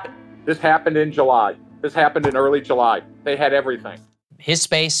this happen? This happened in July. This happened in early July. They had everything. His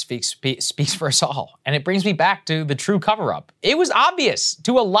space speaks for us all. And it brings me back to the true cover-up. It was obvious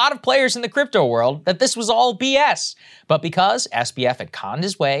to a lot of players in the crypto world that this was all BS. But because SBF had conned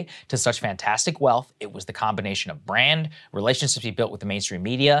his way to such fantastic wealth, it was the combination of brand, relationships he built with the mainstream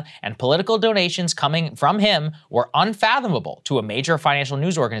media, and political donations coming from him were unfathomable to a major financial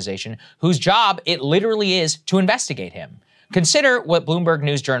news organization whose job it literally is to investigate him. Consider what Bloomberg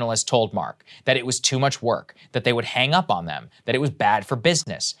News journalists told Mark, that it was too much work, that they would hang up on them, that it was bad for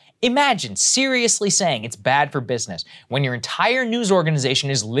business. Imagine seriously saying it's bad for business when your entire news organization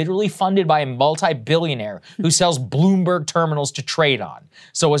is literally funded by a multi-billionaire who sells Bloomberg terminals to trade on.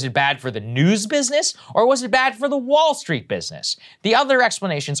 So was it bad for the news business, or was it bad for the Wall Street business? The other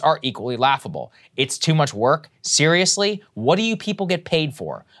explanations are equally laughable. It's too much work? Seriously? What do you people get paid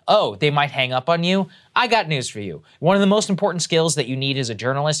for? Oh, they might hang up on you? I got news for you. One of the most important skills that you need as a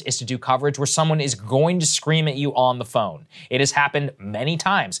journalist is to do coverage where someone is going to scream at you on the phone. It has happened many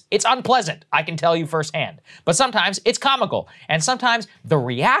times. It's unpleasant, I can tell you firsthand. But sometimes it's comical, and sometimes the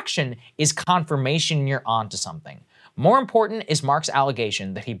reaction is confirmation you're onto something. More important is Mark's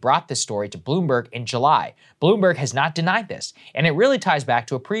allegation that he brought this story to Bloomberg in July. Bloomberg has not denied this, and it really ties back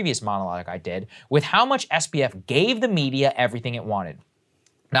to a previous monologue I did with how much SBF gave the media everything it wanted.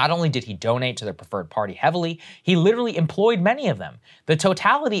 Not only did he donate to their preferred party heavily, he literally employed many of them. The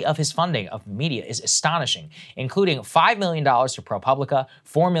totality of his funding of media is astonishing, including $5 million to ProPublica,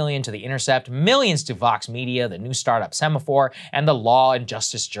 $4 million to The Intercept, millions to Vox Media, the new startup Semaphore, and the Law and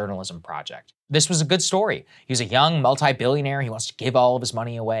Justice Journalism Project. This was a good story. He was a young multi-billionaire. He wants to give all of his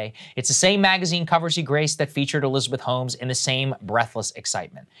money away. It's the same magazine covers he graced that featured Elizabeth Holmes in the same breathless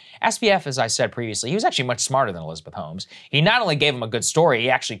excitement. SBF, as I said previously, he was actually much smarter than Elizabeth Holmes. He not only gave them a good story, he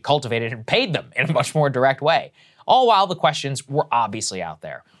actually cultivated and paid them in a much more direct way. All while the questions were obviously out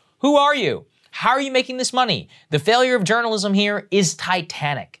there. Who are you? How are you making this money? The failure of journalism here is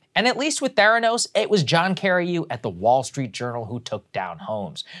titanic. And at least with Theranos, it was John Carreyrou at the Wall Street Journal who took down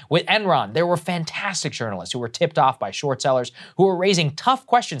Holmes. With Enron, there were fantastic journalists who were tipped off by short sellers who were raising tough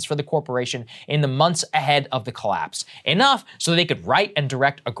questions for the corporation in the months ahead of the collapse. Enough so they could write and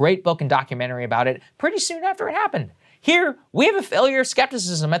direct a great book and documentary about it pretty soon after it happened. Here, we have a failure of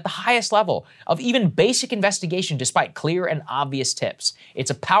skepticism at the highest level, of even basic investigation despite clear and obvious tips.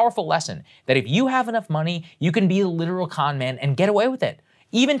 It's a powerful lesson that if you have enough money, you can be a literal con man and get away with it.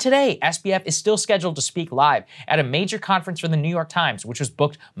 Even today, SBF is still scheduled to speak live at a major conference for the New York Times, which was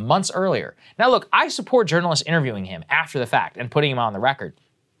booked months earlier. Now look, I support journalists interviewing him after the fact and putting him on the record.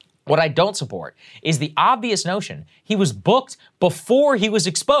 What I don't support is the obvious notion he was booked before he was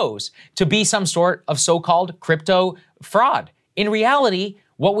exposed to be some sort of so-called crypto fraud. In reality,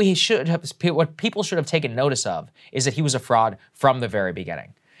 what people should have taken notice of is that he was a fraud from the very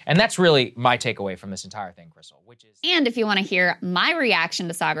beginning. And that's really my takeaway from this entire thing, Crystal, which is... And if you want to hear my reaction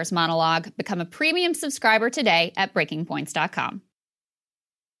to Sagar's monologue, become a premium subscriber today at breakingpoints.com.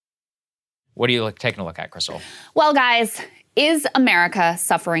 What are you taking a look at, Crystal? Well, guys, is America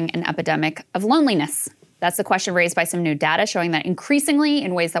suffering an epidemic of loneliness? That's the question raised by some new data showing that increasingly,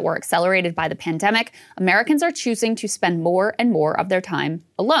 in ways that were accelerated by the pandemic, Americans are choosing to spend more and more of their time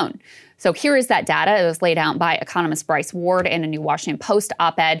alone. So here is that data. It was laid out by economist Bryce Ward in a new Washington Post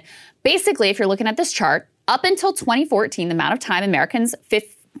op-ed. Basically, if you're looking at this chart, up until 2014, the amount of time Americans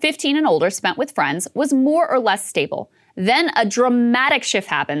 15 and older spent with friends was more or less stable. Then a dramatic shift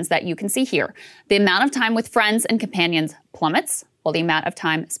happens that you can see here. The amount of time with friends and companions plummets, while the amount of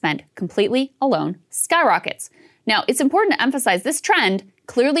time spent completely alone skyrockets. Now, it's important to emphasize this trend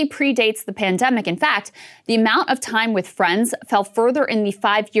clearly predates the pandemic. In fact, the amount of time with friends fell further in the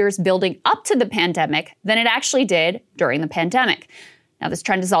 5 years building up to the pandemic than it actually did during the pandemic. Now, this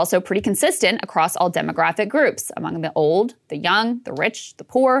trend is also pretty consistent across all demographic groups, among the old, the young, the rich, the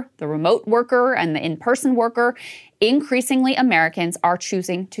poor, the remote worker, and the in-person worker. Increasingly, Americans are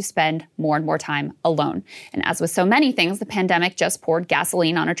choosing to spend more and more time alone. And as with so many things, the pandemic just poured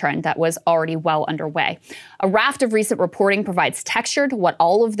gasoline on a trend that was already well underway. A raft of recent reporting provides texture to what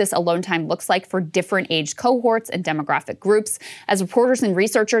all of this alone time looks like for different age cohorts and demographic groups, as reporters and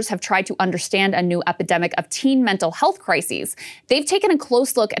researchers have tried to understand a new epidemic of teen mental health crises. They've taken a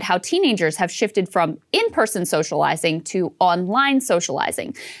close look at how teenagers have shifted from in-person socializing to online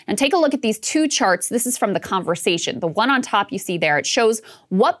socializing. And take a look at these two charts. This is from The Conversation. The one on top you see there, it shows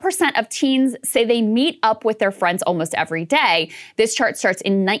what % of teens say they meet up with their friends almost every day. This chart starts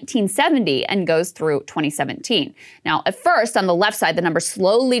in 1970 and goes through 2017. Now, at first, on the left side, the numbers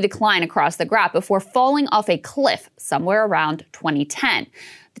slowly decline across the graph before falling off a cliff somewhere around 2010.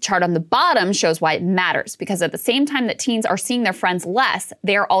 The chart on the bottom shows why it matters, because at the same time that teens are seeing their friends less,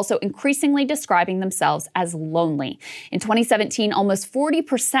 they are also increasingly describing themselves as lonely. In 2017, almost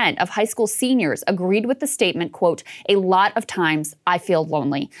 40% of high school seniors agreed with the statement, quote, "A lot of times I feel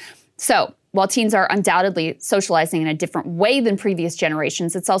lonely." So, while teens are undoubtedly socializing in a different way than previous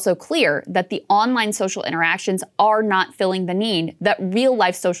generations, it's also clear that the online social interactions are not filling the need that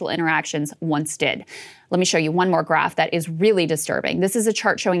real-life social interactions once did. Let me show you one more graph that is really disturbing. This is a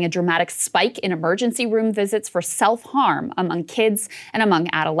chart showing a dramatic spike in emergency room visits for self-harm among kids and among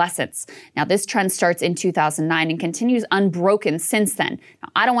adolescents. Now, this trend starts in 2009 and continues unbroken since then. Now,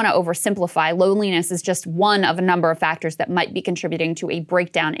 I don't want to oversimplify. Loneliness is just one of a number of factors that might be contributing to a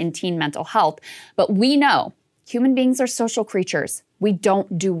breakdown in teen mental health. But we know human beings are social creatures. We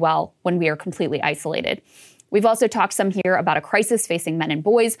don't do well when we are completely isolated. We've also talked some here about a crisis facing men and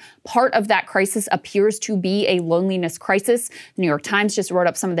boys. Part of that crisis appears to be a loneliness crisis. The New York Times just wrote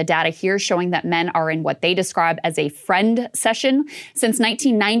up some of the data here showing that men are in what they describe as a friend session. Since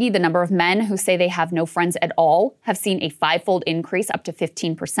 1990, the number of men who say they have no friends at all have seen a fivefold increase, up to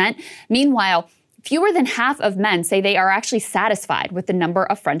 15%. Meanwhile, fewer than half of men say they are actually satisfied with the number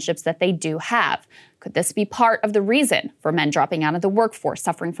of friendships that they do have. Could this be part of the reason for men dropping out of the workforce,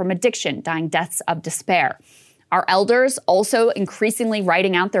 suffering from addiction, dying deaths of despair? Are elders also increasingly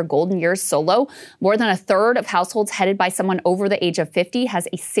writing out their golden years solo? More than a third of households headed by someone over the age of 50 has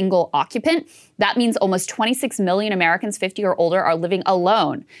a single occupant. That means almost 26 million Americans 50 or older are living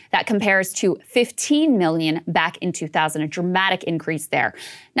alone. That compares to 15 million back in 2000, a dramatic increase there.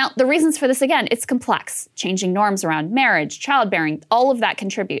 Now, the reasons for this, again, it's complex. Changing norms around marriage, childbearing, all of that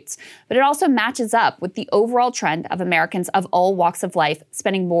contributes. But it also matches up with the overall trend of Americans of all walks of life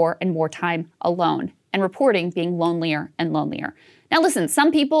spending more and more time alone, and reporting being lonelier and lonelier. Now listen,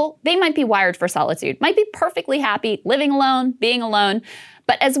 some people, they might be wired for solitude, might be perfectly happy living alone, being alone.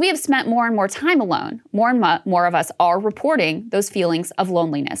 But as we have spent more and more time alone, more and more of us are reporting those feelings of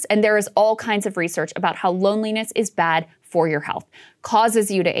loneliness. And there is all kinds of research about how loneliness is bad for your health, causes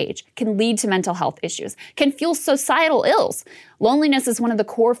you to age, can lead to mental health issues, can fuel societal ills. Loneliness is one of the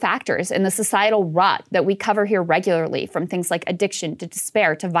core factors in the societal rot that we cover here regularly, from things like addiction to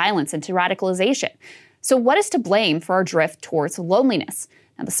despair to violence and to radicalization. So what is to blame for our drift towards loneliness?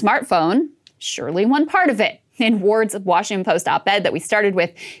 Now, the smartphone, surely one part of it. In Ward's Washington Post op-ed that we started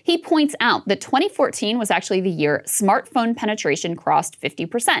with, he points out that 2014 was actually the year smartphone penetration crossed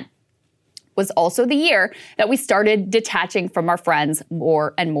 50%. Was also the year that we started detaching from our friends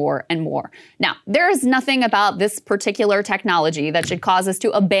more and more and more. Now, there is nothing about this particular technology that should cause us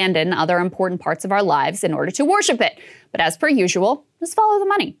to abandon other important parts of our lives in order to worship it. But as per usual, just follow the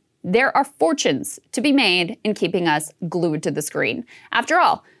money. There are fortunes to be made in keeping us glued to the screen. After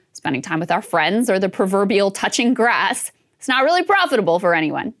all, spending time with our friends or the proverbial touching grass, it's not really profitable for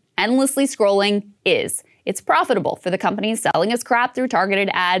anyone. Endlessly scrolling is. It's profitable for the companies selling us crap through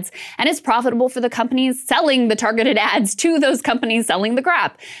targeted ads, and it's profitable for the companies selling the targeted ads to those companies selling the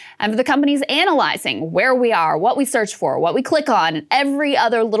crap, and for the companies analyzing where we are, what we search for, what we click on, and every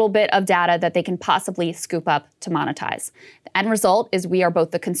other little bit of data that they can possibly scoop up to monetize. The end result is we are both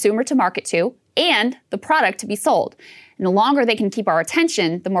the consumer to market to and the product to be sold. And the longer they can keep our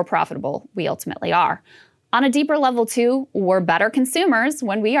attention, the more profitable we ultimately are. On a deeper level, too, we're better consumers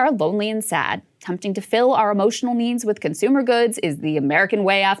when we are lonely and sad. Attempting to fill our emotional needs with consumer goods is the American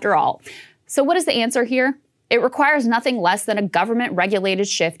way after all. So what is the answer here? It requires nothing less than a government-regulated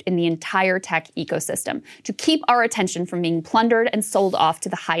shift in the entire tech ecosystem to keep our attention from being plundered and sold off to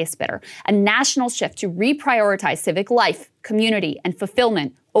the highest bidder. A national shift to reprioritize civic life, community, and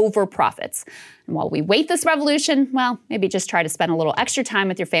fulfillment over profits. And while we wait this revolution, well, maybe just try to spend a little extra time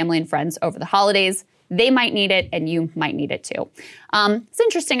with your family and friends over the holidays. They might need it, and you might need it too. It's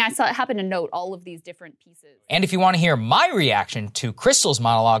interesting. I happened to note all of these different pieces. And if you want to hear my reaction to Crystal's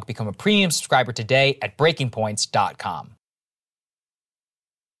monologue, become a premium subscriber today at breakingpoints.com.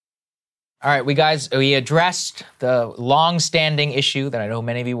 All right, we addressed the long-standing issue that I know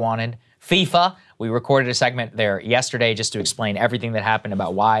many of you wanted, FIFA. We recorded a segment there yesterday just to explain everything that happened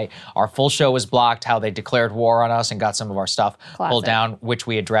about why our full show was blocked, how they declared war on us and got some of our stuff pulled down, which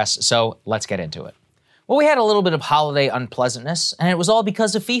we addressed. So let's get into it. Well, we had a little bit of holiday unpleasantness, and it was all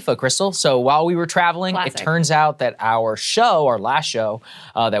because of FIFA, Crystal. So while we were traveling, it turns out that our last show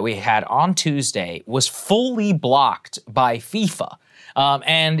that we had on Tuesday was fully blocked by FIFA.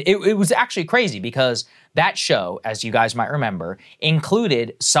 And it was actually crazy because that show, as you guys might remember,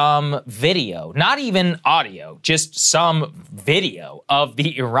 included some video, not even audio, just some video of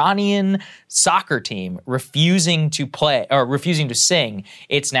the Iranian soccer team refusing to sing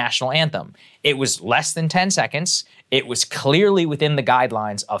its national anthem. It was less than 10 seconds. It was clearly within the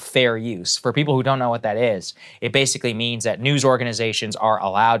guidelines of fair use. For people who don't know what that is, it basically means that news organizations are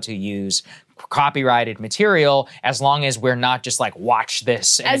allowed to use copyrighted material as long as we're not just like, watch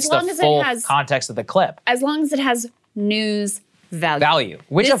this, and it's the full context of the clip. As long as it has news value.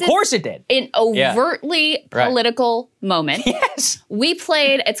 Which This of course it did. An overtly political moment. Yes. We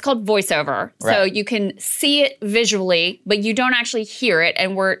played, it's called voiceover. So Right. you can see it visually, but you don't actually hear it,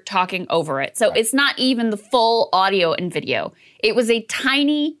 and we're talking over it. So it's not even the full audio and video. It was a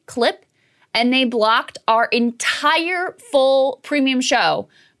tiny clip, and they blocked our entire full premium show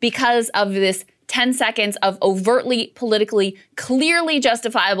because of this 10 seconds of overtly, politically, clearly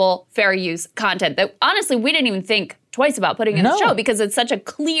justifiable fair use content that honestly we didn't even think twice about putting in the show because it's such a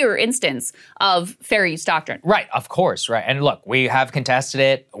clear instance of fair use doctrine. Right, of course, right. And look, we have contested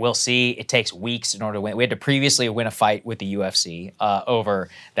it. We'll see. It takes weeks in order to win. We had to previously win a fight with the UFC over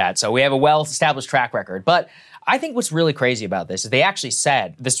that. So we have a well-established track record. But I think what's really crazy about this is they actually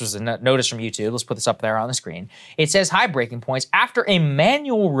said, this was a notice from YouTube, let's put this up there on the screen. It says, hi, breaking points. After a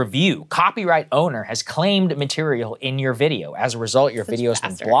manual review, copyright owner has claimed material in your video. As a result, your video has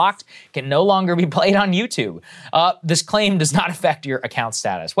been blocked, can no longer be played on YouTube. This claim does not affect your account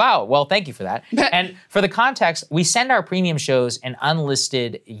status. Wow, well, thank you for that. And for the context, we send our premium shows an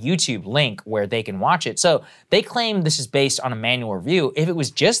unlisted YouTube link where they can watch it. So they claim this is based on a manual review. If it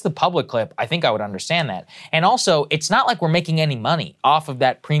was just the public clip, I think I would understand that. And also, it's not like we're making any money off of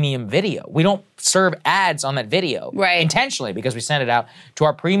that premium video. We don't serve ads on that video intentionally because we send it out to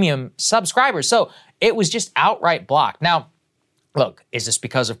our premium subscribers. So it was just outright blocked. Now, look, is this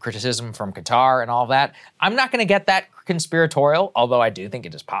because of criticism from Qatar and all that? I'm not going to get that conspiratorial, although I do think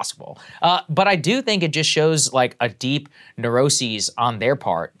it is possible. But I do think it just shows like a deep neuroses on their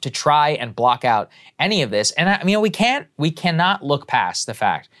part to try and block out any of this. And I mean, we cannot look past the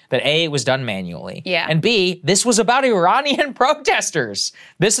fact that A, it was done manually, and B, this was about Iranian protesters.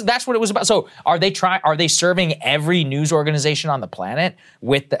 That's what it was about. So are they serving every news organization on the planet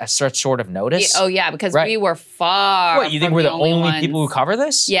with such sort of notice? Because we were far. What, you think we're the only people who cover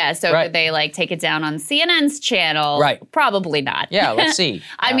this? Yeah, so did they like take it down on CNN's channel? Right. Probably not. Yeah, let's see.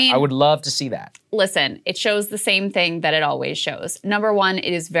 I mean, I would love to see that. Listen, it shows the same thing that it always shows. Number one,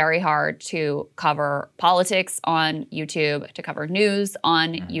 it is very hard to cover politics on YouTube, to cover news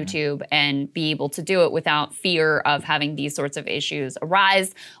on YouTube, and be able to do it without fear of having these sorts of issues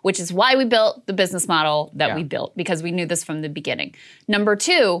arise, which is why we built the business model that we built, because we knew this from the beginning. Number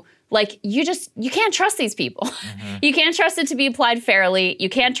two, like, you can't trust these people. You can't trust it to be applied fairly. You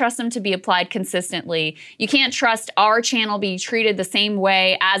can't trust them to be applied consistently. You can't trust our channel be treated the same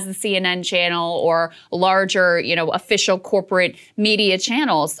way as the CNN channel or larger, official corporate media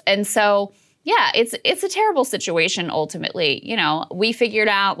channels. And so, yeah, it's a terrible situation ultimately. We figured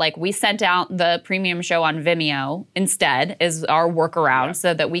out, like, we sent out the premium show on Vimeo instead as our workaround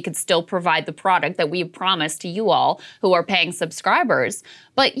so that we could still provide the product that we promised to you all who are paying subscribers.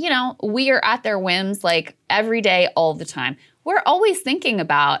 But, we are at their whims, like, every day, all the time. We're always thinking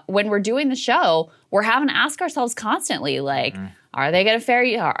about, when we're doing the show, we're having to ask ourselves constantly, like, are they going to fair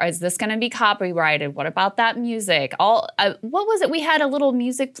you? Is this going to be copyrighted? What about that music? What was it? We had a little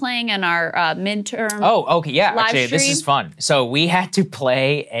music playing in our midterm. Oh, okay, yeah. Live Actually, this stream. is fun. So we had to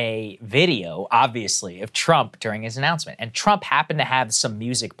play a video, obviously, of Trump during his announcement, and Trump happened to have some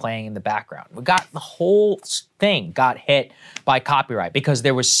music playing in the background. The whole thing got hit by copyright because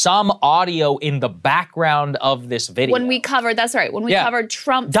there was some audio in the background of this video. When we covered, that's right. When we covered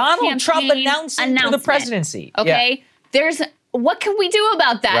Trump's Donald Trump announcing to the presidency. Okay, what can we do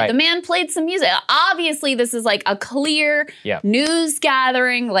about that? Right. The man played some music. Obviously, this is like a clear news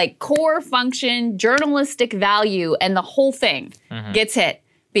gathering, like core function, journalistic value, and the whole thing gets hit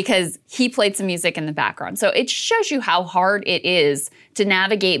because he played some music in the background. So it shows you how hard it is to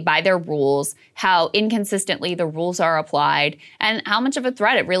navigate by their rules, how inconsistently the rules are applied, and how much of a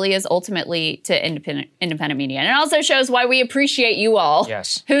threat it really is ultimately to independent media. And it also shows why we appreciate you all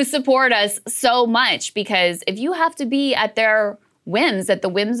who support us so much, because if you have to be at their whims, at the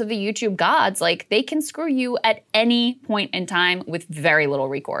whims of the YouTube gods, like, they can screw you at any point in time with very little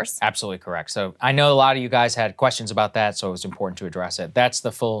recourse. Absolutely correct. So I know a lot of you guys had questions about that, so it was important to address it. That's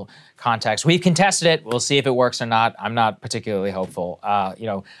the full context. We've contested it. We'll see if it works or not. I'm not particularly hopeful.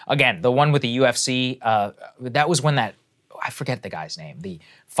 Again, the one with the UFC, that was when I forget the guy's name. The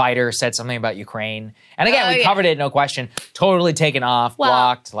fighter said something about Ukraine. And again, we covered it, no question. Totally taken off,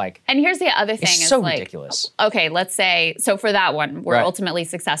 blocked. And here's the other thing. It's so ridiculous. Okay, let's say, so for that one, we're ultimately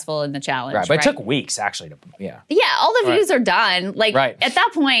successful in the challenge. Right, but it took weeks, actually. Yeah, all the views are done. Like, at that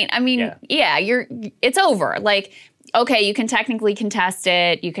point, I mean, it's over. Like, okay, you can technically contest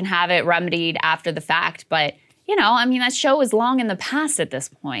it. You can have it remedied after the fact, but that show is long in the past at this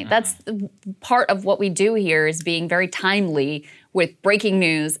point. That's part of what we do here, is being very timely with breaking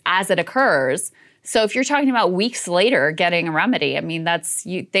news as it occurs. So if you're talking about weeks later getting a remedy, I mean,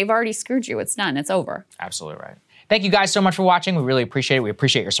 they've already screwed you. It's done. It's over. Absolutely right. thank you guys so much for watching. We really appreciate it. We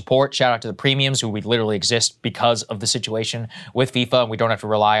appreciate your support. Shout out to the premiums who we literally exist because of the situation with FIFA. We don't have to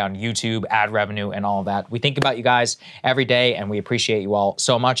rely on YouTube, ad revenue, and all of that. We think about you guys every day, and we appreciate you all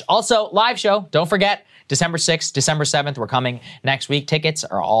so much. Also, live show, don't forget, December 6th, December 7th, we're coming next week. Tickets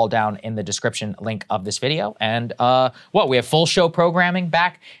are all down in the description link of this video. And we have full show programming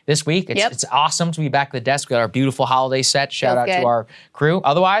back this week. It's awesome to be back at the desk. We got our beautiful holiday set. Shout out to our crew.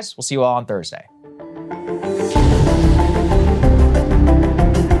 Otherwise, we'll see you all on Thursday.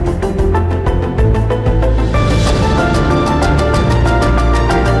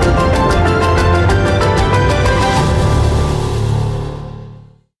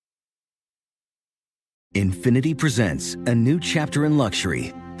 Infiniti presents a new chapter in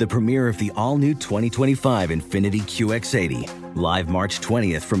luxury, the premiere of the all-new 2025 Infiniti QX80, live March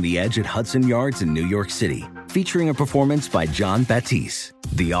 20th from the Edge at Hudson Yards in New York City, featuring a performance by John Batiste.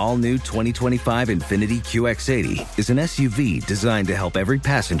 The all-new 2025 Infiniti QX80 is an SUV designed to help every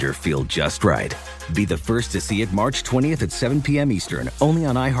passenger feel just right. Be the first to see it March 20th at 7 p.m. Eastern, only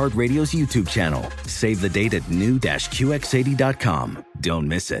on iHeartRadio's YouTube channel. Save the date at new-QX80.com. Don't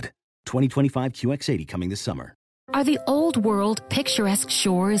miss it. 2025 QX80 coming this summer. Are the old world picturesque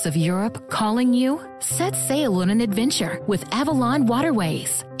shores of Europe calling you? Set sail on an adventure with Avalon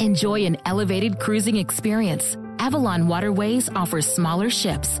Waterways. Enjoy an elevated cruising experience. Avalon Waterways offers smaller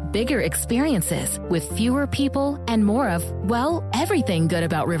ships, bigger experiences, with fewer people and more of, well, everything good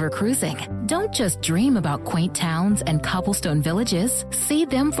about river cruising. Don't just dream about quaint towns and cobblestone villages. See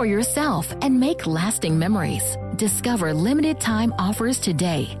them for yourself and make lasting memories. Discover limited time offers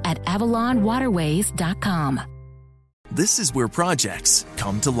today at AvalonWaterways.com. This is where projects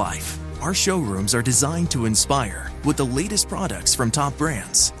come to life. Our showrooms are designed to inspire with the latest products from top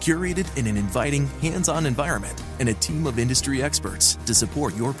brands, curated in an inviting, hands-on environment, and a team of industry experts to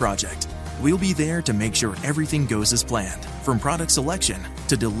support your project. We'll be there to make sure everything goes as planned, from product selection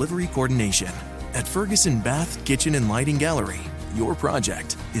to delivery coordination. At Ferguson Bath, Kitchen, and Lighting Gallery, your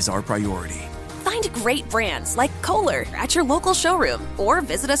project is our priority. Find great brands like Kohler at your local showroom or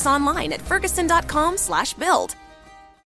visit us online at ferguson.com/build.